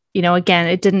didn't, again,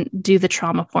 it didn't do the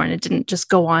trauma porn. It didn't just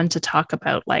go on to talk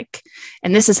about like,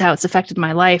 and this is how it's affected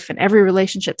my life and every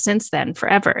relationship since then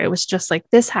forever. It was just like,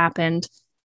 this happened.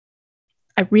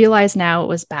 I realize now it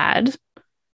was bad.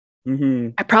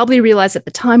 I probably realized at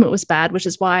the time it was bad, which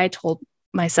is why I told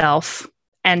myself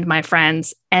and my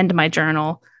friends and my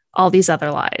journal all these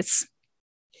other lies.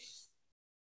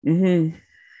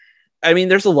 I mean,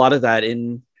 there's a lot of that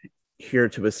in here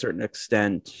to a certain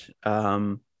extent.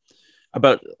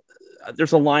 About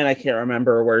there's a line I can't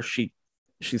remember where she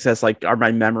says like, "Are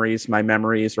my memories,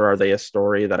 or are they a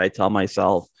story that I tell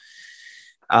myself?"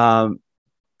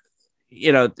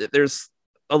 There's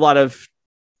a lot of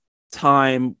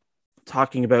time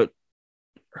talking about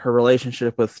her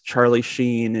relationship with Charlie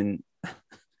Sheen, and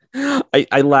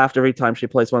I laughed every time she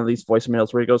plays one of these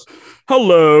voicemails where he goes,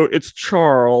 "Hello, it's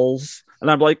Charles," and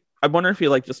I'm like, I wonder if he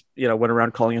like just went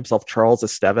around calling himself Charles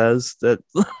Estevez that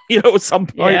at some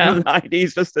point in the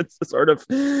 90s, just to sort of,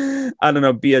 I don't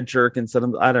know, be a jerk instead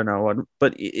of, I don't know,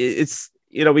 but it's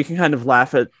we can kind of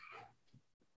laugh at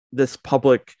this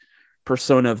public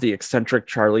persona of the eccentric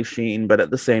Charlie Sheen, but at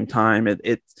the same time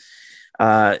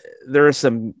there is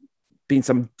some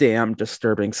damn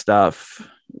disturbing stuff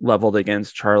leveled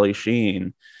against Charlie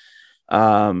Sheen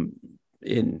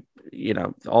in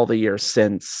all the years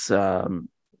since,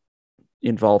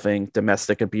 involving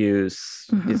domestic abuse,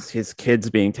 his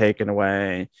kids being taken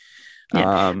away.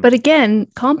 But again,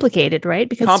 complicated, right?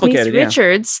 Because Denise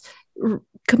Richards,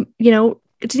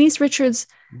 Denise Richards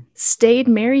stayed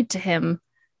married to him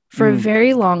for a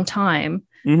very long time.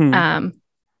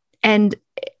 And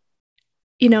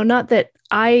not that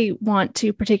I want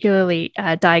to particularly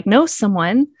diagnose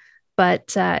someone,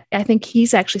 but I think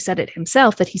he's actually said it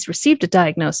himself that he's received a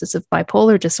diagnosis of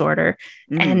bipolar disorder.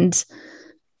 And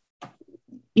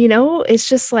it's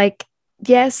just like,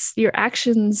 yes, your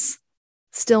actions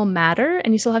still matter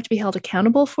and you still have to be held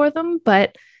accountable for them,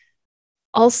 but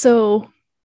also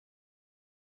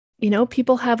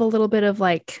people have a little bit of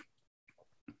like,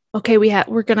 okay,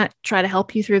 we're gonna try to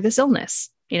help you through this illness,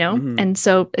 and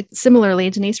so similarly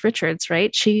Denise Richards,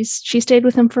 right, she stayed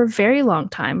with him for a very long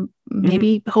time,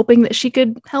 maybe hoping that she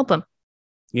could help him.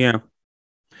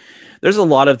 There's a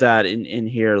lot of that in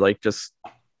here, like just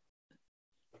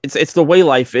it's the way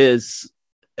life is.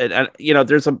 And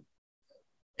there's a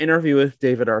interview with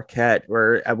David Arquette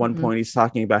where at one point he's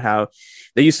talking about how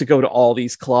they used to go to all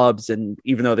these clubs, and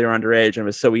even though they were underage, and it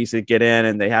was so easy to get in,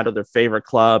 and they had their favorite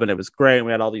club and it was great, and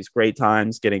we had all these great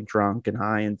times getting drunk and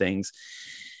high and things.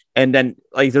 And then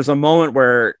like there's a moment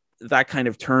where that kind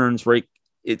of turns, where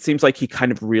it seems like he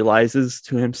kind of realizes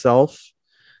to himself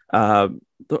the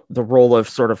role of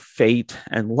sort of fate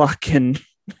and luck and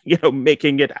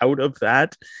making it out of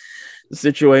that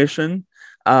situation.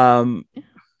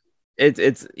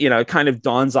 It's it kind of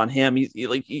dawns on him.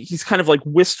 He's kind of like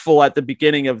wistful at the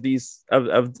beginning of these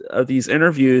of these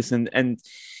interviews, and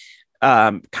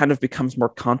kind of becomes more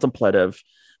contemplative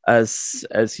as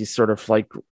he's sort of like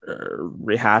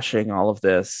rehashing all of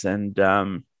this. And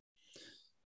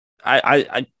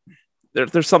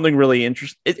there's something really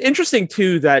interesting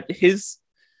too, that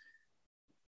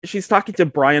she's talking to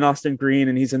Brian Austin Green,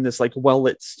 and he's in this like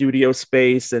well-lit studio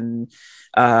space, and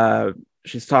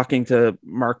she's talking to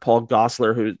Mark Paul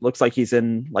Gosselaar, who looks like he's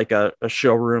in like a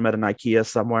showroom at an IKEA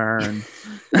somewhere. And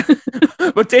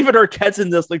but David Arquette's in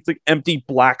this like empty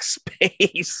black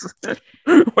space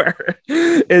where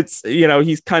it's,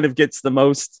 he's kind of gets the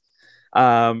most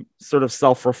sort of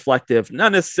self-reflective,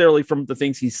 not necessarily from the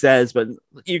things he says, but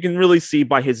you can really see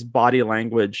by his body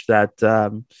language that,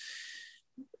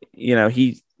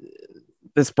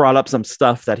 this brought up some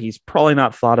stuff that he's probably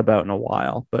not thought about in a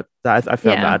while, but I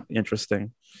found that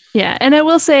interesting. Yeah. And I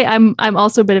will say I'm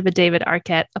also a bit of a David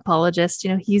Arquette apologist.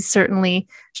 He's certainly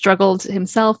struggled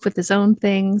himself with his own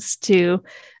things too.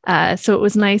 So it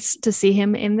was nice to see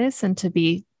him in this and to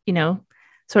be,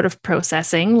 sort of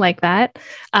processing like that.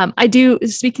 I do,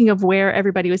 speaking of where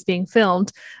everybody was being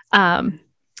filmed,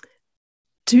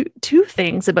 two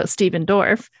things about Stephen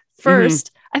Dorff.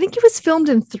 First, I think he was filmed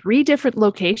in 3 different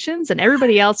locations and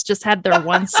everybody else just had their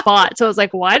one spot. So I was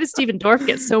like, why does Stephen Dorff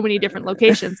get so many different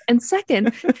locations? And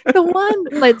second, the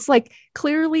one that's like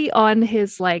clearly on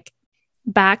his like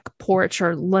back porch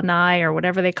or lanai or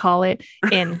whatever they call it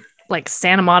in like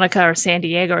Santa Monica or San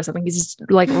Diego or something. He's just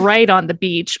like right on the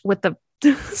beach with the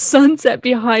sunset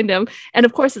behind him. And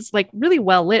of course it's like really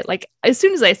well lit. Like as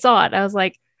soon as I saw it, I was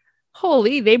like,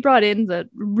 holy, they brought in the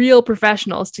real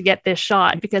professionals to get this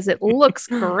shot because it looks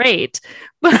great.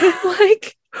 But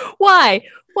like, why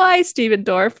Stephen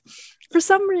Dorff? For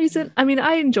some reason, I mean,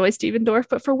 I enjoy Stephen Dorff,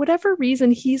 but for whatever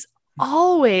reason, he's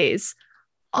always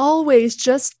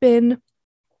just been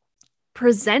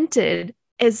presented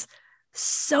as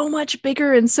so much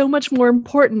bigger and so much more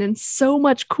important and so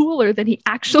much cooler than he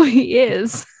actually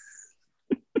is.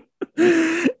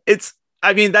 That's,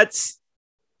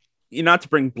 not to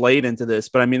bring Blade into this,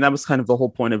 but I mean, that was kind of the whole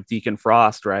point of Deacon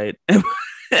Frost, right?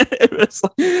 It was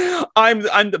like,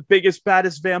 I'm the biggest,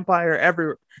 baddest vampire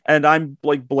ever, and I'm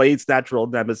like Blade's natural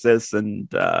nemesis.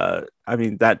 And I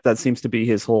mean that seems to be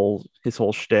his whole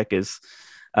shtick is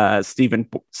Steven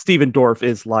Dorff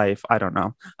is life. I don't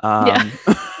know. Yeah.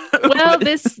 Well,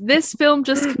 this film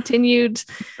just continued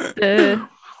the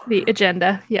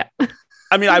agenda. Yeah.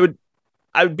 I mean, I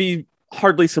would be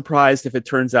hardly surprised if it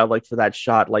turns out like for that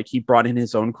shot, like he brought in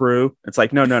his own crew. It's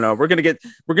like, no, we're gonna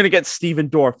get Steven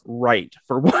Dorff right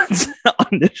for once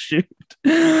on this shoot.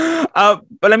 But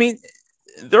I mean,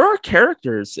 there are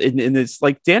characters in this,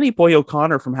 like Danny Boy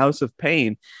O'Connor from House of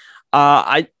Pain.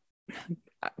 Granted,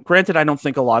 I don't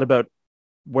think a lot about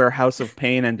where House of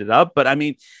Pain ended up, but I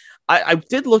mean, I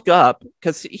did look up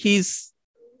because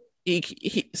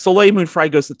Soleil Moon Frye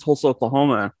goes to Tulsa,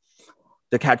 Oklahoma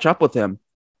to catch up with him.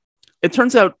 It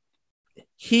turns out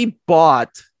he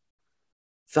bought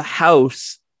the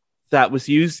house that was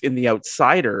used in The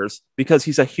Outsiders because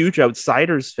he's a huge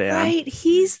Outsiders fan. Right,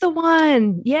 he's the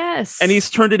one. Yes. And he's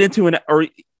turned it into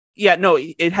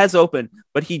it has opened,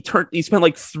 but he spent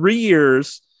like 3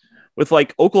 years with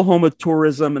like Oklahoma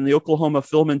Tourism and the Oklahoma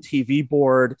Film and TV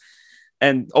Board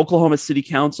and Oklahoma City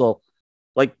Council,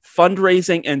 like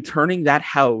fundraising and turning that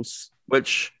house,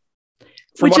 which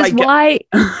is why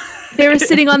they were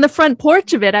sitting on the front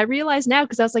porch of it. I realize now,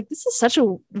 because I was like, this is such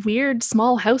a weird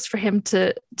small house for him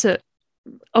to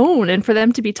own and for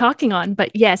them to be talking on.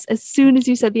 But yes, as soon as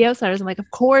you said The Outsiders, I'm like, of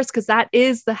course, because that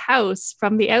is the house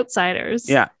from The Outsiders.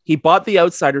 Yeah, he bought The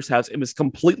Outsiders house. It was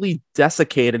completely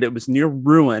desiccated. It was near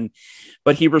ruin,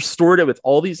 but he restored it with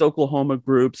all these Oklahoma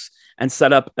groups and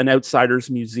set up an Outsiders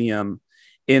museum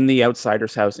in The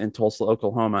Outsiders house in Tulsa,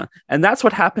 Oklahoma. And that's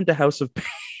what happened to House of Pain.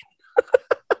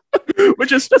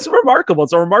 Which is just remarkable.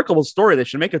 It's a remarkable story. They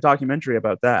should make a documentary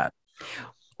about that.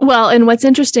 Well, and what's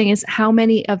interesting is how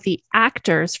many of the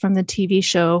actors from the TV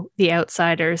show The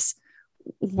Outsiders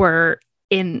were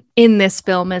in this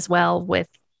film as well, with,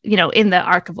 you know, in the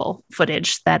archival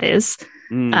footage that is.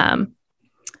 It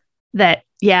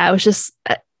was just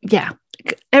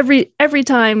every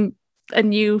time a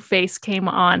new face came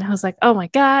on, I was like, oh my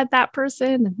God, that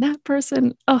person and that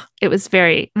person. Oh,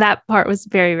 that part was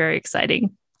very, very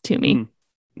exciting to me.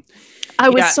 I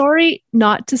was sorry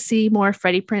not to see more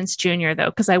Freddie Prinze Jr.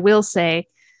 though, because I will say,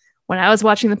 when I was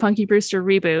watching the Punky Brewster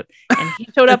reboot and he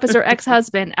showed up as her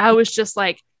ex-husband, I was just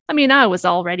like, I mean, I was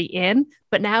already in,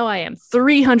 but now I am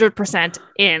 300%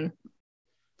 in.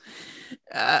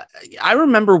 I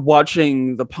remember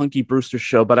watching the Punky Brewster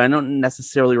show, but I don't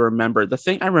necessarily remember. The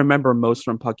thing I remember most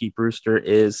from Punky Brewster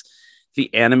is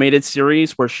the animated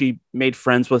series where she made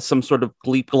friends with some sort of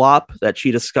Gleep Glop that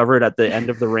she discovered at the end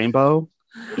of the rainbow.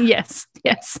 Yes.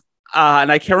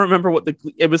 And I can't remember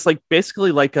it was like,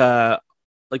 basically like a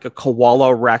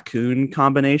koala raccoon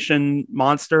combination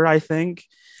monster, I think.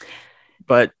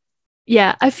 But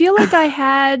yeah, I feel like I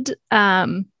had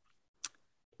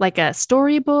like a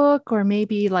storybook or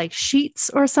maybe like sheets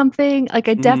or something. Like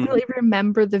I definitely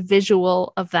remember the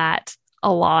visual of that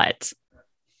a lot.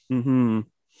 Mm-hmm.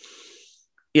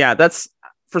 Yeah, that's,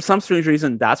 for some strange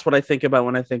reason, that's what I think about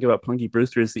when I think about Punky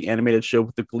Brewster, is the animated show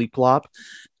with the Gleep Glop.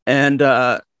 And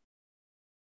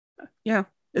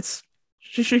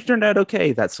she turned out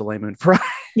okay, that Soleil Moon Frye.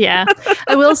 Yeah,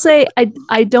 I will say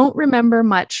I don't remember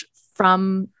much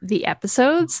from the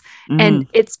episodes, and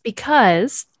it's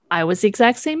because I was the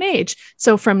exact same age.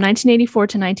 So from 1984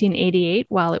 to 1988,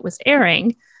 while it was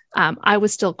airing, I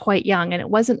was still quite young, and it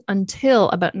wasn't until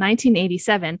about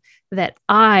 1987 that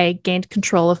I gained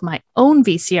control of my own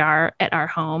VCR at our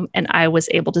home, and I was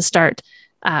able to start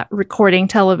recording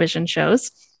television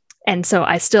shows. And so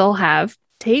I still have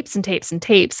tapes and tapes and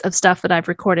tapes of stuff that I've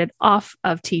recorded off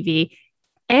of TV.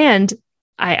 And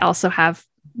I also have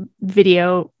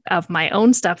video of my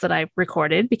own stuff that I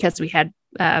recorded, because we had,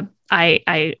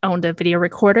 I owned a video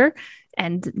recorder,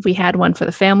 and we had one for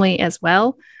the family as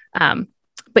well.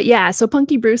 But yeah, so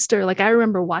Punky Brewster, like I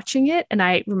remember watching it and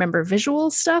I remember visual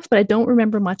stuff, but I don't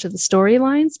remember much of the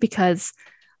storylines because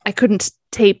I couldn't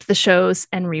tape the shows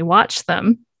and rewatch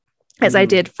them as I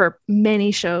did for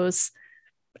many shows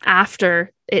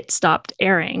after it stopped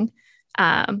airing.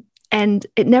 And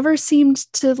it never seemed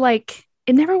to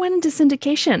it never went into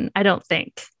syndication, I don't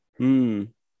think. No,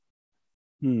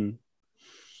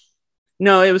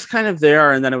 it was kind of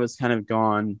there and then it was kind of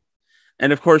gone.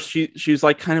 And of course, she was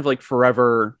like kind of like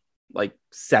forever, like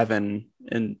 7,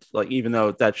 and like even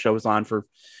though that show was on for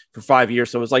 5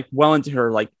 years, so it was like well into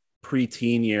her like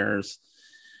pre-teen years,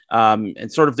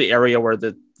 and sort of the area where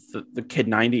the Kid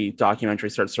 90 documentary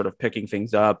starts sort of picking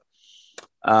things up.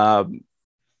 But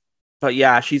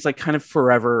yeah, she's like kind of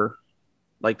forever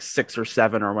like 6 or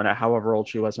 7 or whatever, however old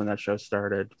she was when that show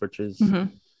started, which is,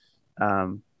 I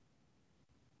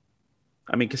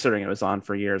mean, considering it was on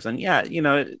for years. And yeah, you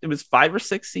know, it was 5 or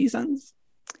 6 seasons.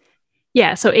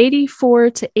 Yeah, so 84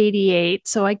 to 88.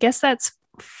 So I guess that's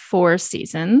 4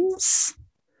 seasons.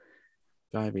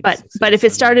 But if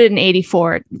it started in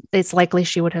 84, it's likely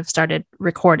she would have started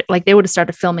recording. Like they would have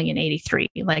started filming in 83.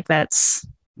 Like that's,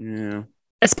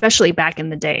 especially back in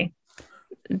the day,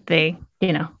 they,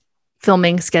 you know,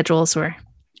 filming schedules were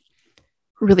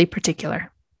really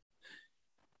particular.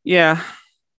 Yeah,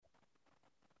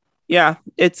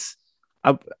 it's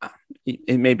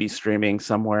it may be streaming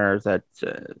somewhere that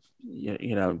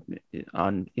you know,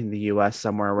 in the US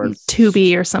somewhere where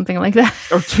Tubi or something like that.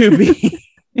 Or Tubi.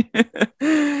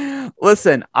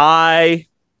 Listen, I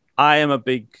am a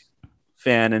big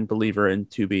fan and believer in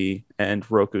Tubi and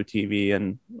Roku TV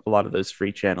and a lot of those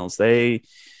free channels. They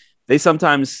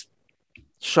sometimes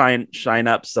shine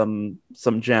up some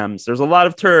gems. There's a lot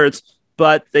of turds,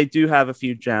 but they do have a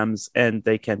few gems and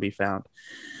they can be found.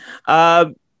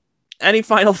 Any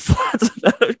final thoughts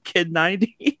about Kid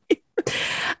 90?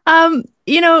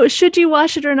 You know, should you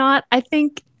watch it or not? I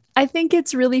think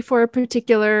it's really for a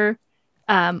particular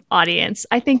audience.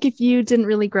 I think if you didn't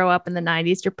really grow up in the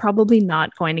 90s, you're probably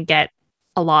not going to get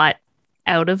a lot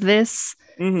out of this.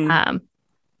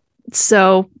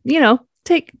 So, you know,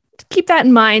 keep that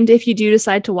in mind if you do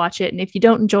decide to watch it. And if you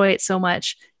don't enjoy it so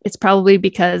much, it's probably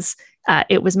because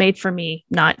it was made for me,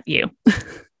 not you.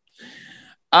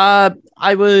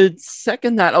 I would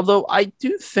second that, although I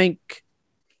do think,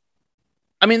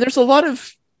 I mean, there's a lot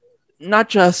of not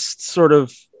just sort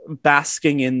of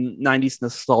basking in 90s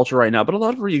nostalgia right now, but a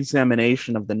lot of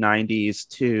re-examination of the 90s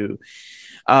too.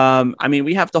 I mean,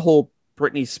 we have the whole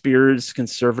Britney Spears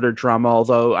conservator drama,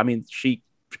 although, I mean, she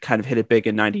kind of hit it big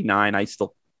in 99. I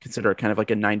still consider it kind of like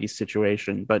a 90s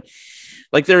situation, but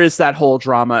like there is that whole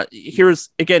drama. Here's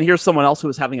someone else who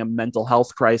was having a mental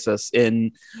health crisis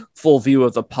in full view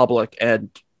of the public and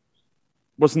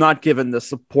was not given the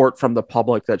support from the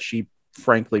public that she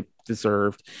frankly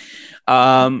deserved.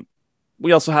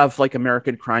 We also have like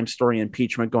American Crime Story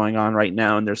impeachment going on right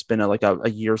now, and there's been a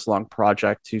years long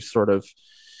project to sort of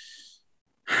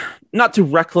not to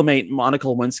reclaim Monica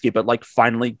Lewinsky, but like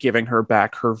finally giving her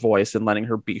back her voice and letting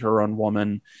her be her own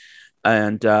woman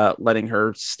and letting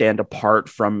her stand apart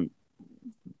from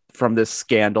this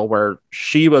scandal where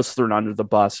she was thrown under the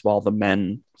bus while the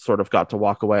men sort of got to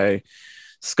walk away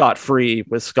scot-free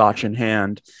with scotch in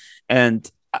hand. And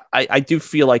I do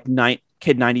feel like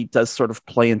Kid 90 does sort of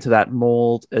play into that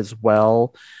mold as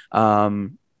well.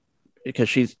 Because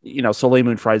she's, you know, Soleil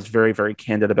Moon Frye is very, very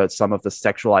candid about some of the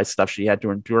sexualized stuff she had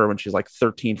to endure when she's like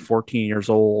 13, 14 years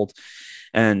old,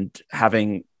 and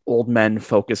having old men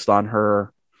focused on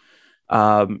her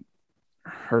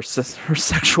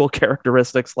sexual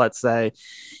characteristics, let's say,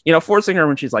 you know, forcing her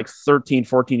when she's like 13,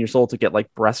 14 years old to get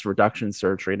like breast reduction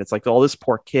surgery. And it's like, all this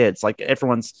poor kids, like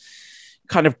everyone's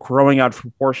kind of growing out of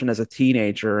proportion as a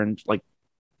teenager. And like,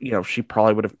 you know, she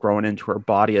probably would have grown into her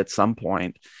body at some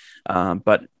point.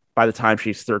 But by the time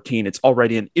she's 13, it's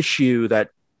already an issue that,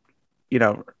 you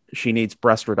know, she needs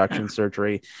breast reduction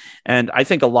surgery. And I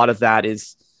think a lot of that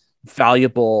is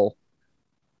valuable.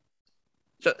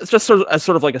 It's just sort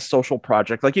of like a social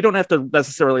project. Like you don't have to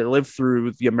necessarily live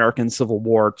through the American Civil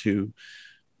War to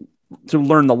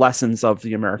learn the lessons of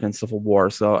the American Civil War.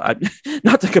 So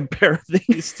not to compare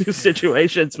these two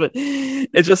situations, but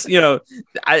it's just, you know,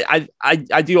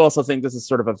 I do also think this is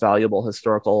sort of a valuable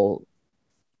historical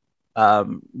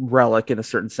relic in a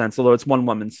certain sense, although it's one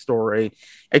woman's story.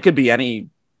 It could be any,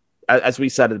 as we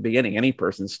said at the beginning, any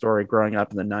person's story growing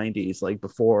up in the 90s, like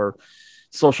before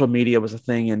social media was a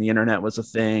thing and the internet was a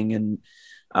thing, and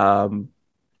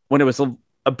when it was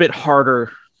a bit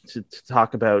harder to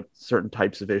talk about certain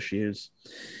types of issues,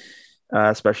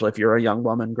 especially if you're a young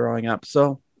woman growing up.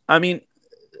 So, I mean,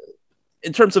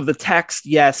 in terms of the text,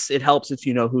 yes, it helps if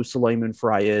you know who Soleil Moon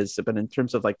Frye is, but in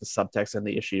terms of like the subtext and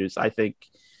the issues, I think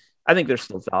there's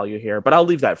still value here, but I'll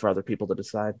leave that for other people to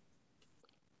decide.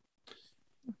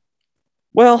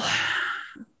 Well,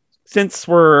 since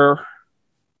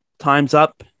time's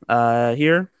up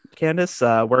here, Candace,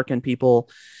 where can people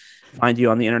find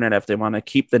you on the internet if they want to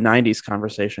keep the 90s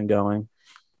conversation going?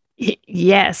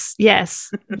 Yes.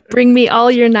 Bring me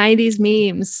all your 90s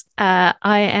memes. I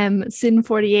am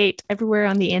Sin48 everywhere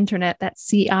on the internet. That's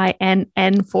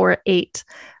CINN48.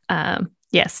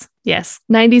 Yes.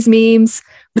 90s memes,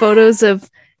 photos of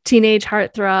teenage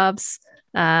heartthrobs.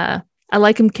 I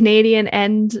like them Canadian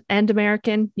and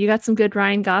American. You got some good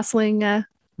Ryan Gosling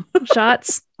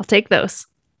shots. I'll take those.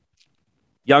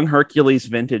 Young Hercules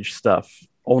vintage stuff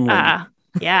only.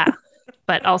 Yeah.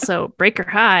 but also Breaker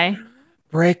High.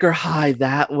 Breaker High.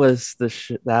 That was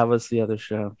the other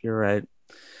show. You're right.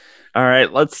 All right,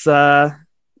 let's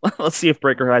see if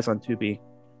Breaker High's on Tubi.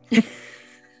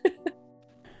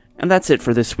 And that's it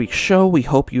for this week's show. We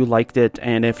hope you liked it,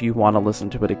 and if you want to listen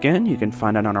to it again, you can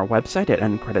find it on our website at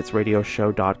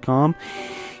endcreditsradioshow.com.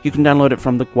 You can download it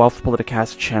from the Guelph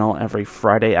Politicast channel every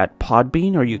Friday at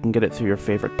Podbean, or you can get it through your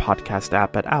favorite podcast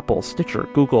app at Apple, Stitcher,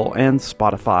 Google, and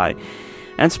Spotify.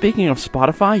 And speaking of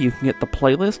Spotify, you can get the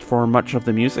playlist for much of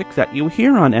the music that you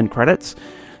hear on End Credits.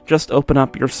 Just open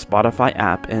up your Spotify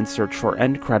app and search for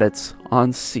End Credits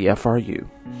on CFRU.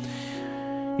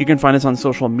 You can find us on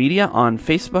social media on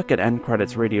Facebook at End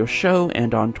Credits Radio Show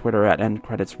and on Twitter at End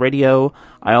Credits Radio.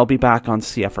 I'll be back on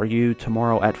CFRU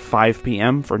tomorrow at 5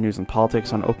 p.m. for news and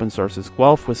politics on Open Sources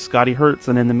Guelph with Scotty Hertz.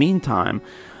 And in the meantime,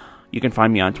 you can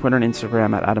find me on Twitter and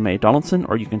Instagram at Adam A. Donaldson,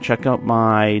 or you can check out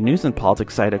my news and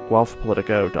politics site at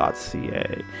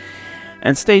guelphpolitico.ca.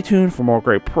 And stay tuned for more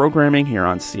great programming here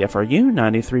on CFRU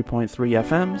 93.3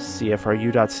 FM,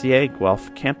 CFRU.ca,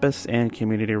 Guelph Campus, and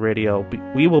Community Radio.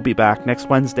 We will be back next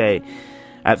Wednesday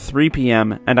at 3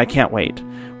 p.m., and I can't wait.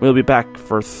 We'll be back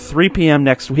for 3 p.m.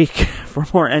 next week for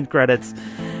more End Credits,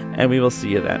 and we will see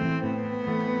you then.